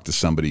 Talk to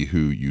somebody who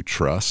you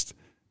trust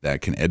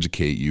that can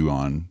educate you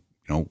on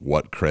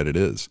what credit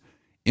is.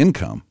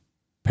 Income.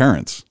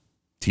 Parents,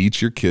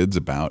 teach your kids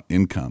about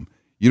income.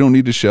 You don't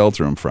need to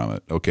shelter them from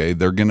it, okay?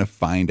 They're going to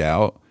find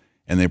out,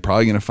 and they're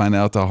probably going to find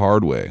out the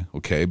hard way,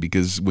 okay?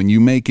 Because when you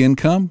make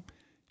income,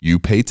 you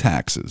pay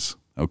taxes,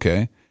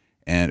 okay?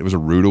 And it was a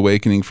rude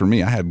awakening for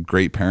me. I had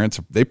great parents.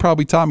 They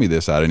probably taught me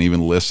this. I didn't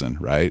even listen,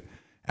 right?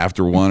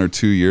 after 1 or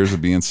 2 years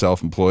of being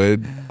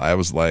self-employed, I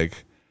was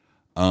like,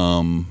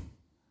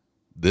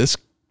 this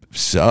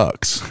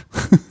sucks.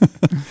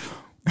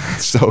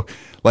 So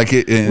like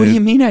what do you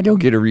mean I don't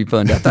get a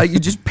refund? I thought you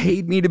just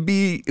paid me to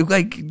be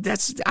like,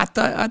 I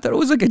thought it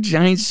was like a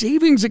giant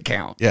savings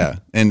account. Yeah.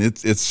 And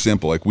it's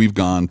simple. Like we've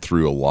gone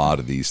through a lot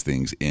of these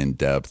things in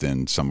depth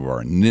in some of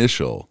our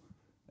initial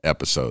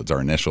episodes,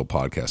 our initial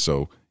podcast.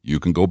 So you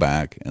can go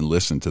back and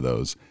listen to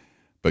those.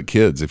 But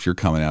kids, if you're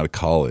coming out of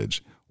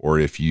college, or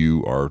if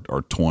you are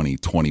 20,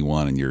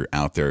 21 and you're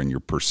out there and you're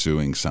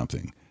pursuing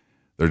something,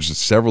 there's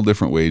just several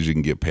different ways you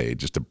can get paid.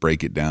 Just to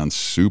break it down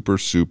super,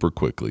 super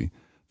quickly.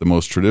 The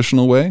most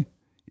traditional way,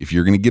 if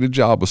you're going to get a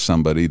job with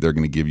somebody, they're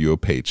going to give you a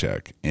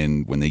paycheck.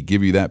 And when they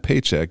give you that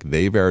paycheck,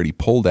 they've already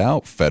pulled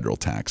out federal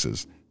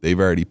taxes. They've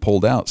already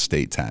pulled out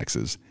state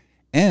taxes.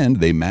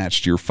 And they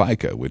matched your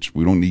FICA, which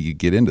we don't need to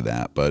get into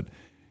that. But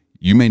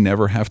you may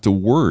never have to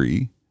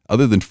worry,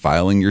 other than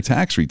filing your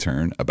tax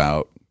return,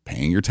 about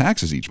paying your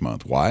taxes each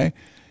month. Why?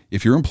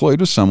 If you're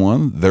employed with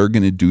someone, they're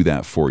going to do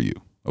that for you.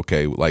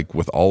 Okay, like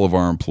with all of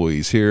our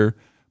employees here,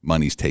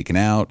 money's taken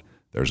out.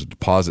 There's a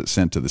deposit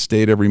sent to the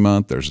state every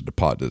month. There's a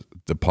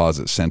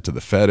deposit sent to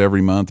the Fed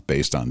every month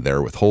based on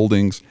their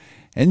withholdings.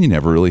 And you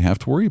never really have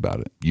to worry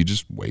about it. You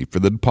just wait for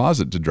the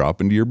deposit to drop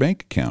into your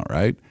bank account,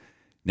 right?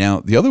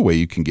 Now, the other way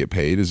you can get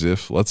paid is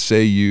if, let's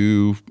say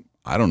you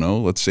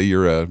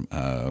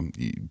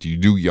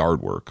do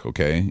yard work,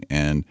 okay?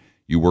 And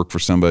you work for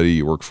somebody,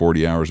 you work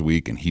 40 hours a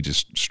week, and he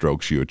just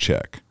strokes you a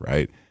check,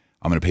 right?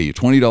 I'm going to pay you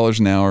 $20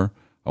 an hour.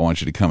 I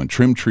want you to come and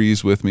trim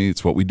trees with me.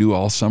 It's what we do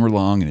all summer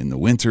long. And in the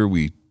winter,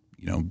 we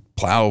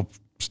plow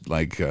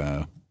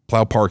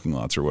parking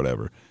lots or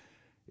whatever.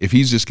 If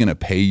he's just going to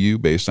pay you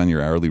based on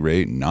your hourly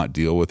rate and not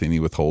deal with any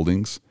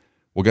withholdings,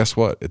 well, guess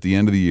what? At the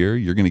end of the year,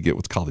 you're going to get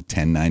what's called a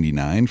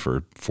 1099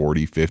 for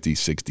 40, 50,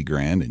 60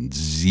 grand and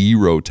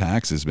zero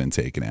tax has been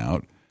taken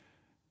out.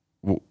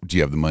 Well, do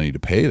you have the money to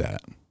pay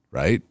that,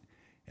 right?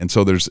 And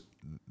so there's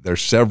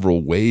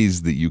several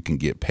ways that you can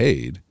get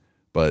paid,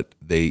 but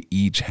they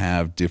each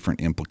have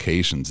different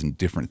implications and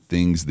different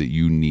things that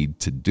you need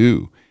to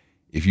do.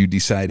 If you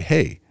decide,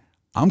 hey,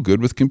 I'm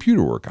good with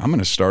computer work, I'm going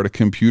to start a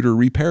computer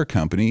repair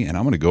company and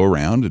I'm going to go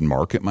around and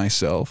market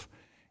myself,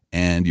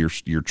 and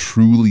you're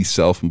truly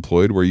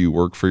self-employed where you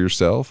work for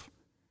yourself,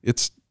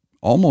 it's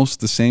almost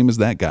the same as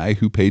that guy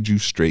who paid you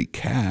straight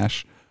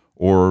cash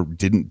or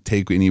didn't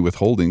take any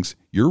withholdings.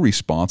 You're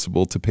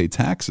responsible to pay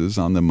taxes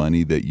on the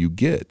money that you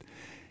get.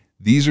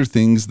 These are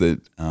things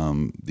that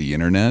the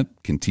internet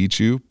can teach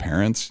you.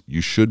 Parents,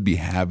 you should be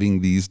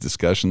having these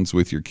discussions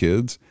with your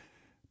kids,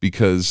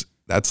 because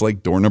that's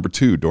like door number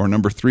 2, door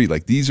number 3.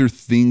 Like, these are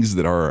things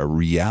that are a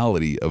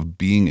reality of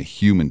being a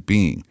human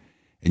being,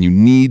 and you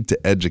need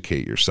to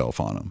educate yourself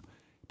on them,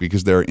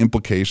 because there are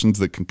implications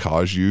that can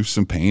cause you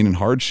some pain and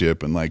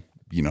hardship. And like,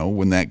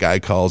 when that guy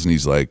calls and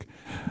he's like,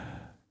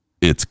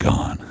 it's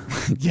gone.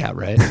 Yeah,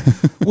 right.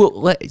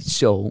 Well,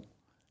 so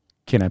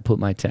can I put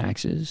my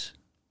taxes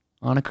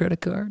on a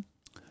credit card?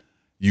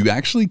 You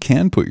actually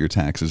can put your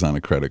taxes on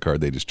a credit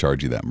card. They just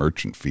charge you that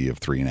merchant fee of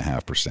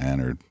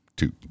 3.5% or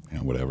 2,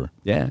 whatever.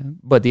 Yeah,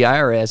 but the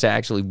IRS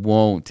actually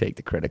won't take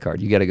the credit card.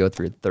 You got to go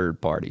through a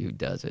third party who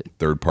does it.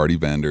 Third party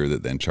vendor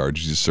that then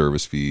charges you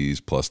service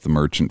fees plus the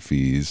merchant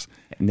fees.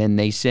 And then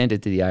they send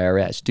it to the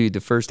IRS. Dude, the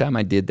first time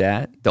I did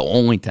that, the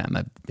only time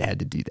I had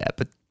to do that,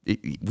 but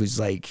it was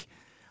like,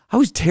 I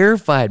was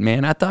terrified,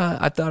 man. I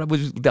thought it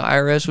was the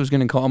IRS was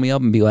going to call me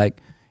up and be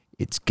like,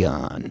 it's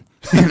gone.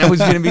 And I was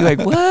going to be like,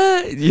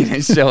 what?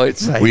 So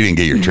it's like, we didn't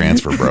get your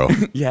transfer, bro.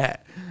 Yeah.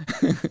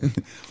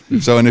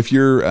 So, and if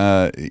you're,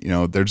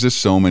 there's just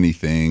so many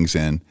things.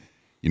 And,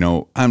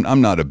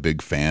 I'm not a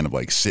big fan of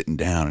like sitting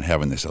down and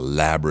having this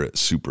elaborate,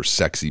 super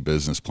sexy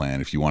business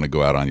plan if you want to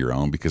go out on your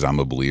own, because I'm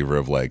a believer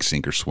of like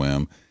sink or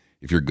swim.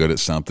 If you're good at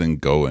something,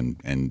 go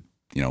and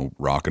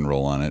rock and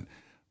roll on it.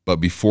 But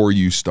before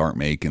you start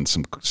making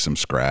some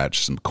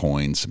scratch, some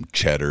coins, some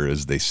cheddar,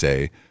 as they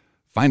say,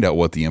 find out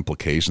what the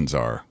implications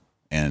are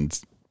and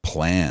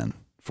plan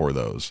for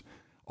those.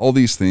 All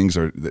these things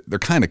they're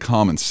kind of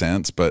common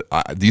sense, but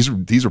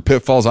these are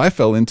pitfalls I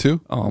fell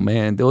into. Oh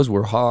man, those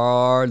were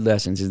hard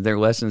lessons. They're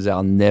lessons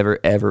I'll never,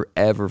 ever,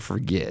 ever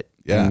forget.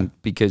 Yeah.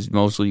 And because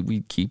mostly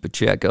we keep a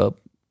check up,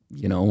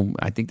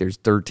 I think there's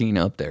 13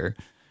 up there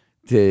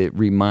to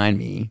remind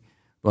me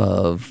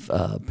of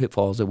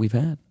pitfalls that we've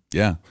had.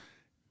 Yeah.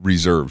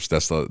 Reserves.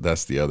 That's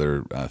the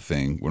other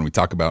thing. When we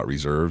talk about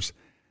reserves,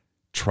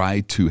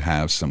 try to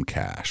have some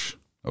cash.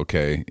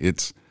 Okay.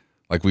 It's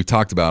like we've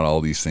talked about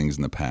all these things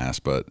in the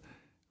past, but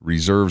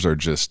reserves are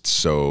just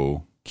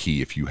so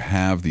key. If you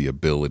have the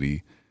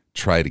ability,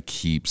 try to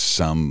keep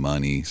some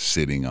money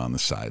sitting on the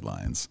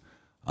sidelines.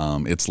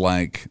 It's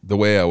like, the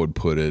way I would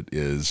put it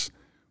is,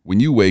 when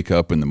you wake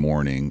up in the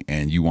morning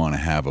and you want to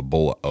have a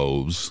bowl of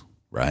O's,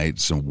 right?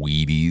 Some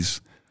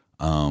Wheaties,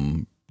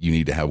 you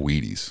need to have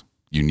Wheaties.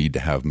 You need to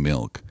have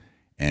milk.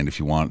 And if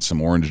you want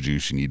some orange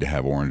juice, you need to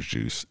have orange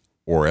juice.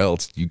 Or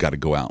else you got to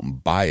go out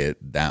and buy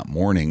it that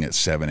morning at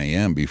 7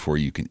 a.m. before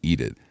you can eat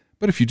it.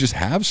 But if you just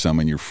have some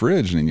in your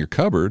fridge and in your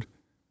cupboard,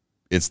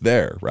 It's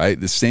there, right?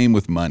 The same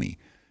with money.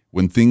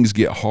 When things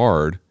get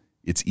hard,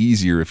 it's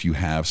easier if you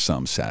have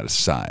some set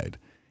aside.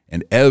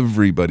 And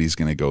everybody's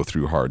going to go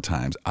through hard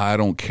times. I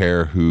don't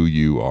care who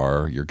you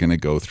are. You're going to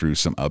go through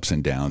some ups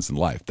and downs in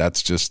life.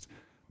 That's just,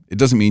 it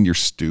doesn't mean you're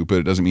stupid.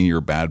 It doesn't mean you're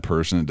a bad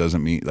person. It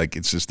doesn't mean, like,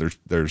 it's just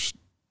there's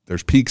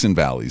peaks and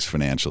valleys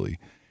financially.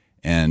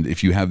 And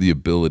if you have the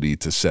ability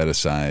to set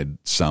aside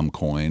some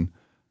coin,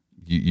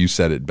 you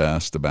said it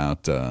best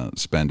about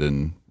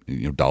spending,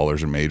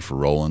 dollars are made for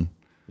rolling.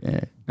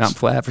 Yeah, not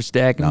flat for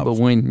stacking, but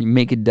when you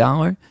make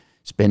 $1,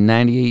 spend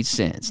 98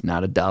 cents,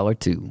 not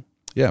 $1.02.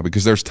 Yeah,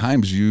 because there's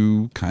times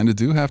you kind of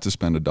do have to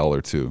spend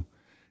 $1.02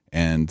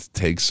 and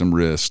take some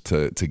risk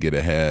to get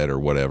ahead or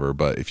whatever.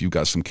 But if you've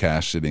got some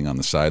cash sitting on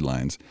the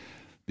sidelines,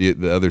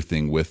 the other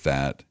thing with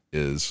that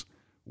is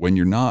when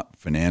you're not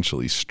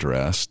financially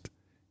stressed,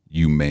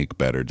 you make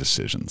better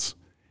decisions.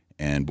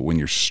 But when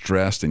you're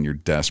stressed and you're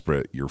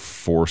desperate, you're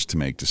forced to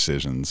make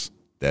decisions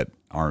that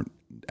aren't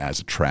as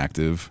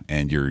attractive,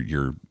 and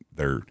you're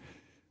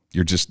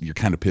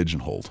kind of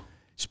pigeonholed.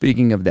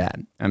 Speaking of that,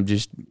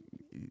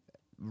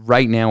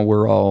 right now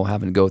we're all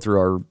having to go through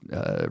our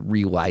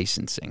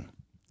relicensing.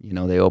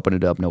 They open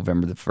it up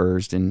November the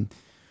 1st, and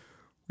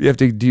we have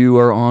to do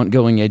our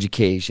ongoing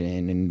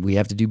education, and we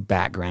have to do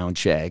background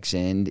checks.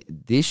 And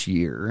this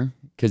year,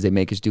 because they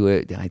make us do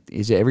it,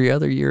 is it every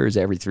other year or is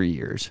it every 3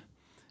 years?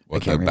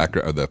 What,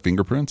 the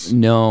fingerprints?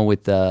 No,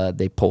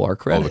 they pull our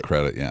credit. Oh, the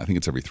credit, yeah. I think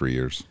it's every 3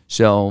 years.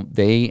 So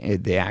they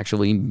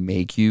actually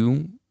make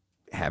you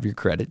have your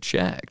credit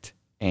checked,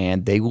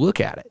 and they look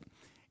at it.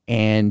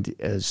 And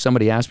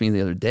somebody asked me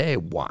the other day,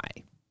 why?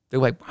 They're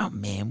like, oh,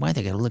 man, why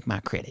they got to look at my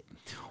credit?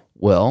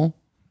 Well,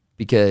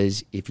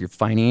 because if you're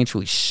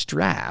financially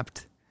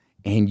strapped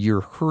and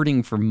you're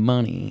hurting for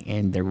money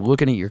and they're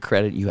looking at your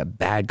credit, you have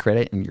bad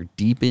credit and you're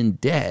deep in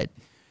debt,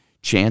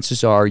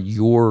 chances are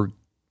you're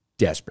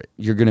desperate.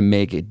 You're going to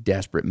make a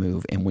desperate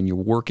move. And when you're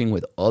working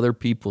with other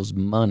people's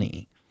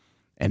money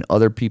and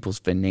other people's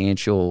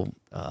financial,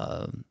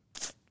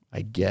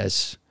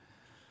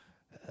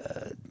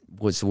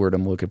 what's the word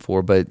I'm looking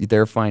for? But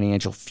their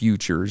financial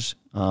futures,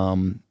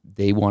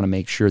 they want to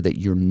make sure that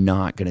you're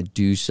not going to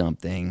do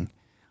something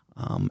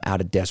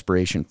out of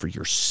desperation for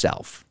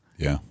yourself.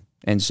 Yeah.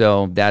 And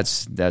so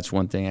that's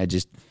one thing I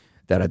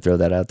throw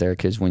that out there,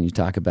 because when you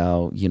talk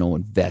about,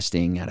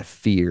 investing out of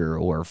fear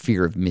or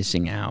fear of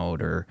missing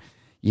out, or,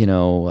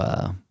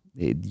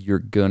 you're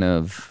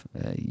gonna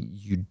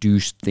you do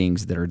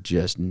things that are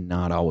just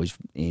not always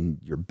in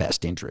your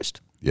best interest.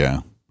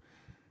 Yeah.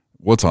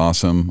 What's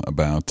awesome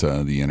about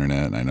the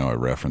internet, and I know I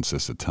reference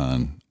this a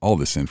ton, all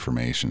this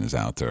information is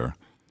out there.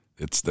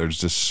 There's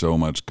just so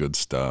much good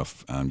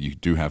stuff. You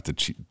do have to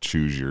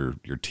choose your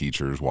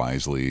teachers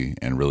wisely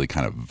and really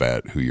kind of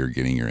vet who you're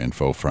getting your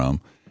info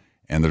from.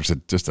 And there's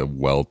just a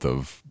wealth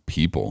of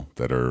people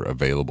that are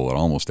available at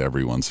almost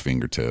everyone's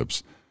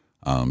fingertips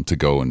to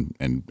go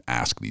and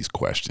ask these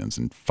questions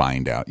and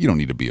find out. You don't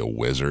need to be a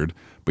wizard,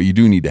 but you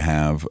do need to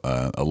have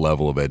a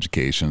level of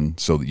education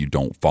so that you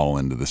don't fall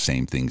into the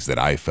same things that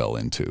I fell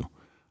into.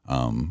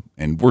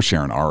 And we're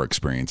sharing our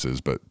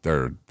experiences, but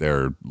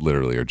they're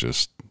literally are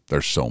just,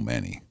 there's so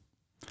many.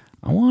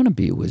 I want to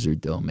be a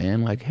wizard though,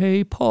 man. Like,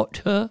 hey,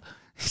 Potter,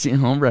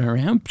 I'm running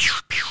around.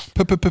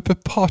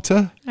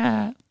 Potter.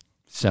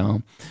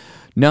 So,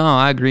 no,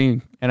 I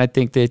agree. And I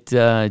think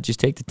that just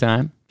take the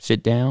time,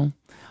 sit down,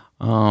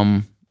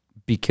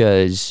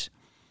 because,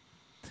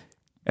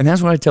 and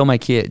that's what I tell my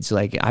kids.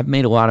 Like, I've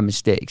made a lot of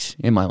mistakes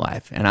in my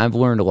life, and I've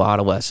learned a lot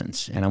of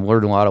lessons, and I've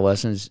learned a lot of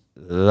lessons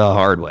the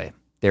hard way.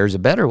 There's a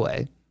better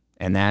way,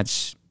 and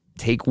that's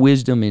take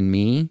wisdom in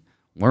me,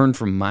 learn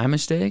from my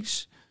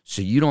mistakes,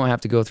 so you don't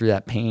have to go through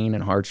that pain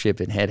and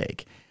hardship and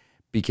headache,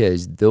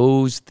 because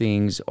those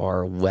things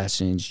are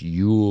lessons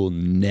you'll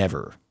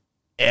never,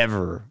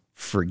 ever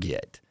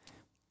forget.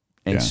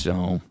 And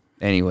so,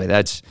 anyway,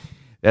 that's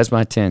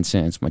my 10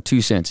 cents. My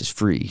 2 cents is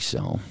free.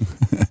 So,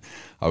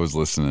 I was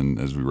listening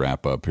as we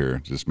wrap up here.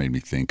 It just made me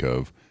think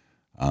of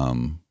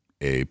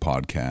a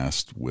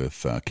podcast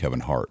with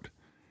Kevin Hart.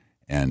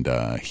 And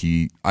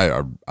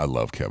I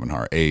love Kevin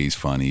Hart. A, he's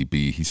funny.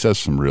 B, he says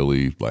some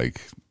really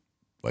like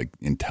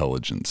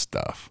intelligent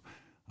stuff.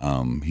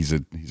 He's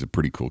a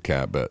pretty cool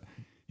cat. But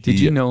did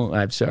you know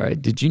I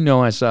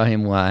saw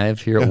him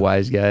live here at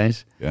Wise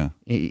Guys? Yeah.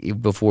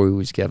 Before he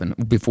was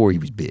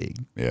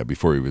big. Yeah,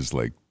 before he was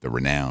like the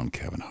renowned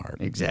Kevin Hart.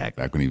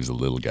 Exactly. Back when he was a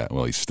little guy.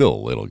 Well, he's still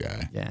a little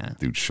guy. Yeah.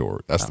 Dude's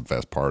short. That's the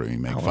best part of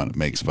him. He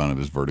makes fun of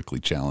his vertically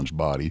challenged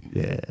body.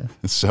 Yeah.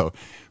 So,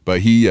 but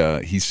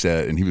he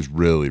said, and he was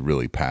really,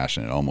 really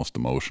passionate, almost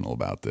emotional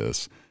about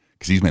this,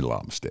 because he's made a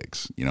lot of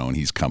mistakes, and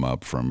he's come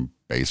up from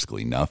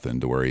basically nothing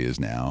to where he is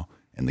now.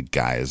 And the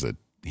guy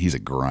he's a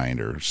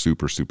grinder,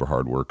 super, super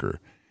hard worker.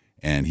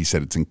 And he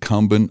said it's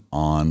incumbent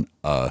on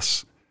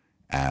us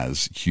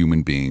as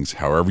human beings,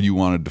 however you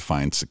want to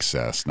define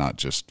success, not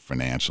just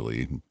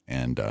financially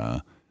and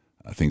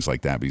things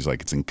like that. But he's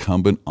like, it's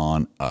incumbent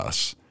on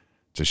us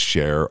to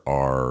share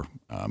our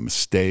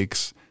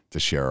mistakes, to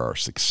share our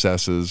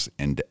successes,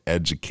 and to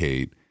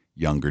educate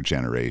younger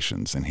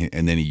generations. And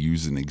then he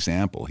used an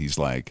example. He's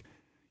like,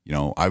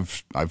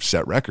 I've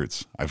set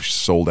records. I've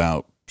sold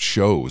out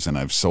shows, and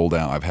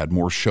I've had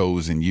more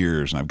shows in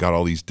years, and I've got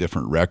all these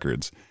different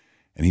records.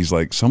 And he's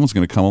like, someone's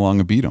going to come along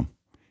and beat them,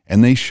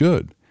 and they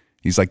should.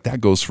 He's like,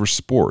 that goes for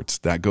sports,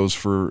 that goes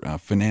for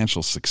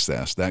financial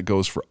success, that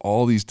goes for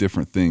all these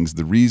different things.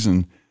 The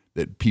reason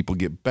that people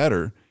get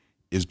better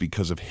is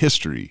because of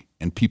history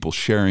and people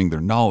sharing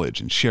their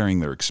knowledge and sharing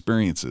their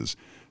experiences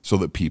so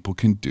that people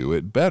can do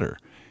it better.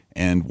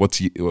 And what's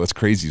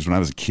crazy is when I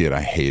was a kid,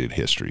 I hated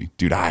history.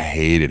 Dude, I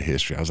hated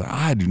history. I was like,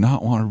 I do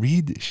not want to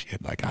read this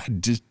shit. Like,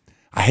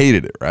 I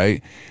hated it,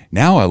 right?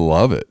 Now I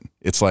love it.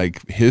 It's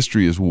like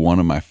history is one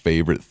of my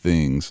favorite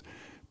things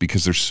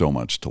because there's so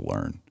much to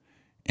learn.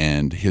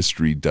 And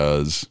history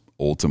does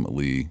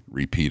ultimately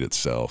repeat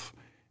itself.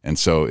 And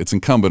so it's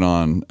incumbent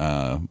on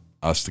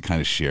us to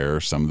kind of share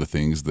some of the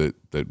things that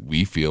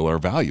we feel are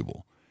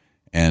valuable.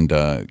 And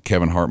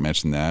Kevin Hart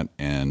mentioned that,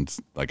 and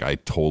like I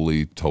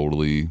totally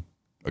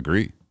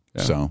agree.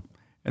 Yeah. So,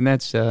 and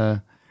that's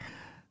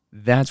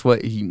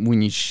what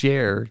when you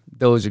share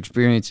those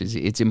experiences,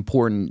 it's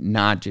important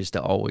not just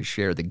to always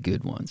share the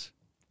good ones.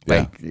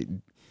 Like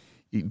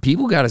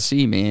people got to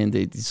see, man.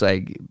 It's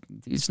like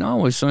it's not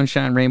always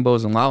sunshine,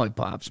 rainbows, and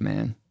lollipops,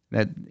 man.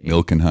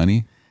 Milk and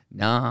honey.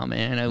 Nah,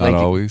 man. Not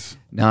always.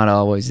 Not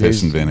always.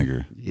 Piss and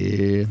vinegar.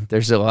 Yeah,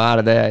 there's a lot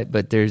of that,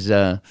 but there's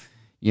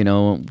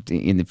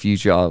in the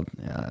future,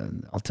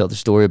 I'll tell the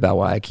story about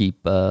why I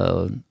keep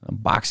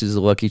boxes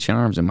of Lucky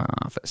Charms in my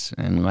office,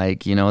 and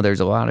there's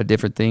a lot of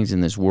different things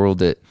in this world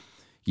that,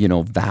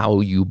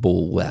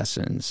 valuable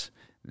lessons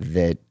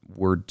that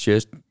were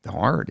just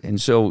hard.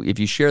 And so if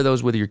you share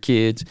those with your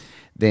kids,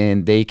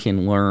 then they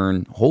can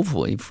learn,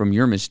 hopefully, from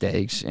your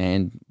mistakes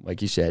and,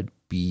 like you said,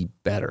 be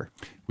better.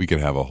 We could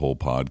have a whole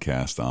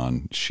podcast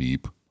on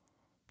sheep,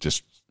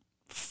 just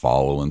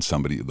following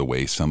the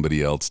way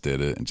somebody else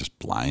did it and just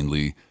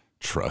blindly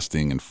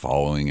trusting and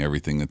following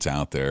everything that's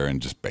out there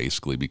and just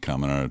basically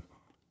becoming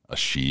a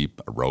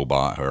sheep, a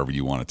robot, however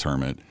you want to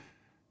term it.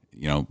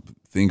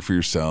 Think for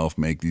yourself,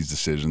 make these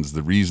decisions.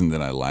 The reason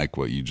that I like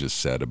what you just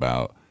said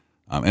about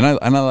and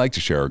I like to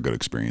share our good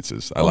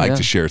experiences. I like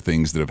to share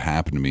things that have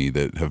happened to me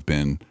that have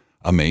been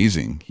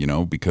amazing,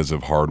 because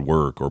of hard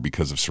work or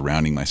because of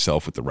surrounding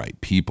myself with the right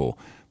people,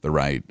 the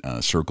right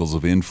circles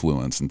of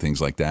influence and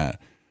things like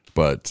that.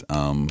 But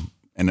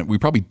and we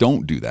probably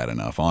don't do that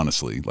enough,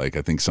 honestly. Like,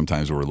 I think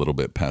sometimes we're a little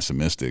bit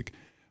pessimistic.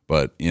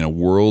 But in a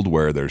world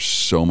where there's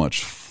so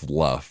much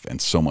fluff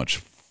and so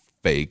much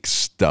fake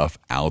stuff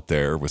out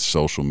there with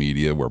social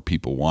media where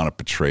people want to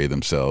portray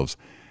themselves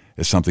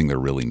as something they're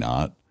really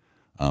not,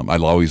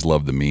 I'll always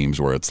love the memes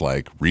where it's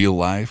like real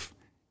life,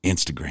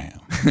 Instagram,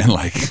 and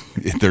like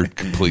they're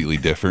completely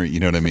different.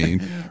 You know what I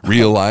mean?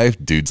 Real life,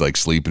 dude's like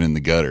sleeping in the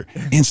gutter.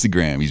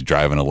 Instagram, he's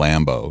driving a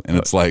Lambo, and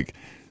it's like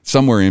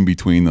somewhere in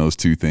between those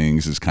two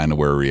things is kind of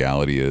where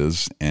reality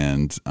is.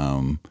 And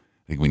I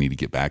think we need to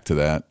get back to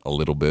that a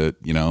little bit,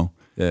 Yeah.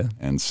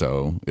 And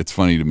so it's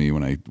funny to me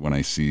when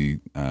I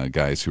see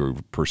guys who are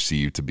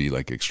perceived to be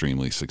like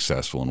extremely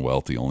successful and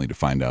wealthy, only to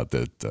find out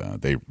that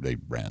they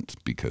rent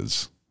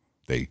because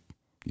they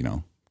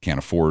can't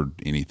afford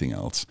anything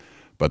else,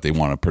 but they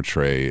want to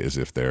portray as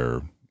if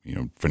they're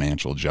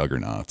financial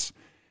juggernauts.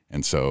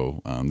 And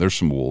so there's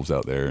some wolves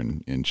out there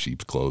in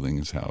sheep's clothing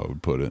is how I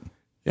would put it.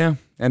 Yeah,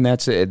 and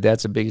that's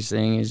the biggest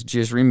thing is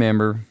just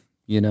remember,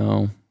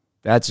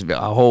 that's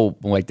a whole,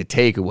 the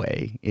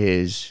takeaway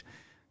is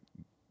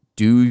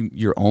do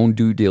your own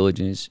due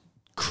diligence,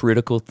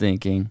 critical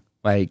thinking,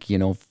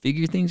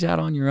 figure things out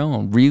on your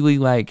own. Really,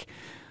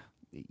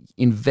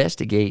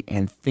 investigate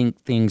and think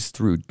things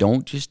through.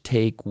 Don't just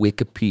take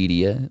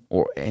Wikipedia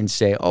and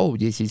say, oh,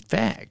 this is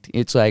fact.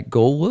 It's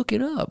go look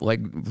it up,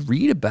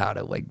 read about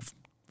it,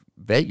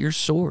 vet your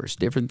source,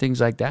 different things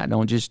like that.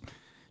 Don't just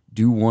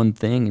do one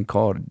thing and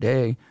call it a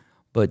day.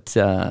 But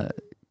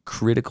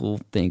critical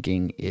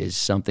thinking is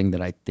something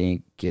that I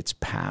think gets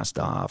passed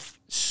off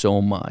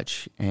so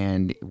much.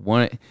 And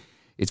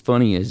it's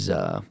funny is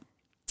I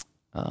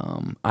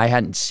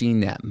hadn't seen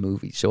that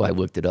movie, so I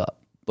looked it up.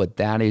 But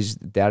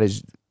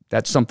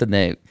that's something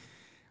that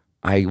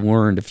I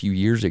learned a few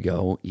years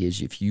ago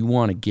is if you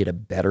want to get a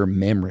better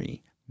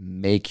memory,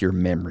 make your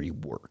memory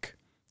work.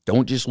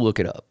 Don't just look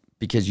it up,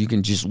 because you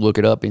can just look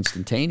it up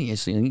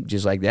instantaneously,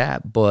 just like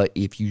that. But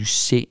if you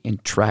sit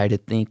and try to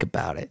think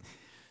about it.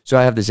 So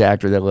I have this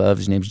actor that I love.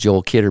 His name's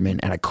Joel Kitterman,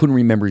 and I couldn't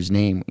remember his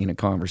name in a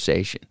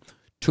conversation.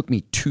 Took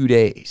me 2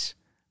 days,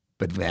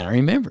 but then I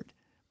remembered.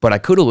 But I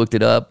could have looked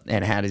it up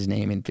and had his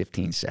name in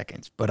 15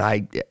 seconds. But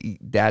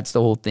that's the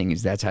whole thing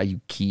is that's how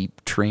you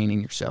keep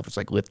training yourself. It's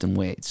like lifting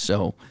weights.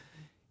 So,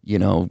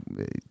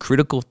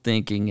 critical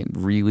thinking and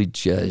really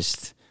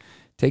just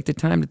take the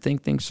time to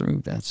think things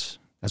through. That's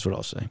what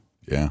I'll say.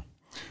 Yeah.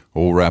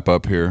 Well, we'll wrap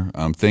up here.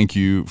 Thank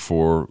you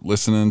for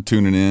listening,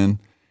 tuning in.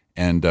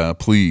 And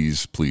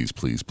please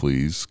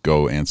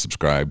go and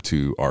subscribe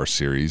to our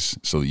series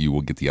so that you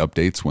will get the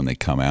updates when they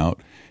come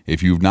out.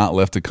 If you've not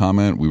left a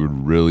comment, we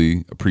would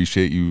really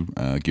appreciate you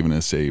giving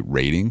us a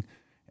rating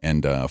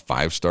and a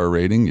 5-star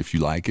rating if you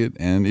like it.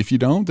 And if you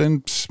don't,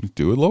 then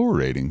do a lower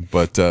rating.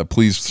 But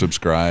please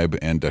subscribe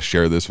and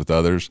share this with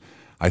others.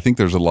 I think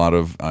there's a lot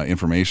of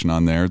information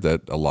on there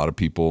that a lot of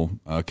people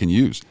can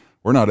use.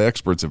 We're not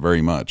experts at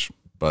very much,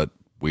 but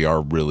we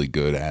are really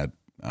good at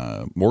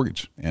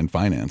mortgage and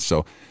finance.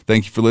 So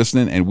thank you for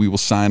listening, and we will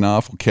sign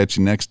off. We'll catch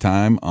you next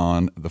time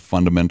on the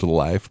Fundamental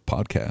Life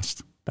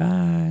podcast.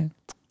 Bye.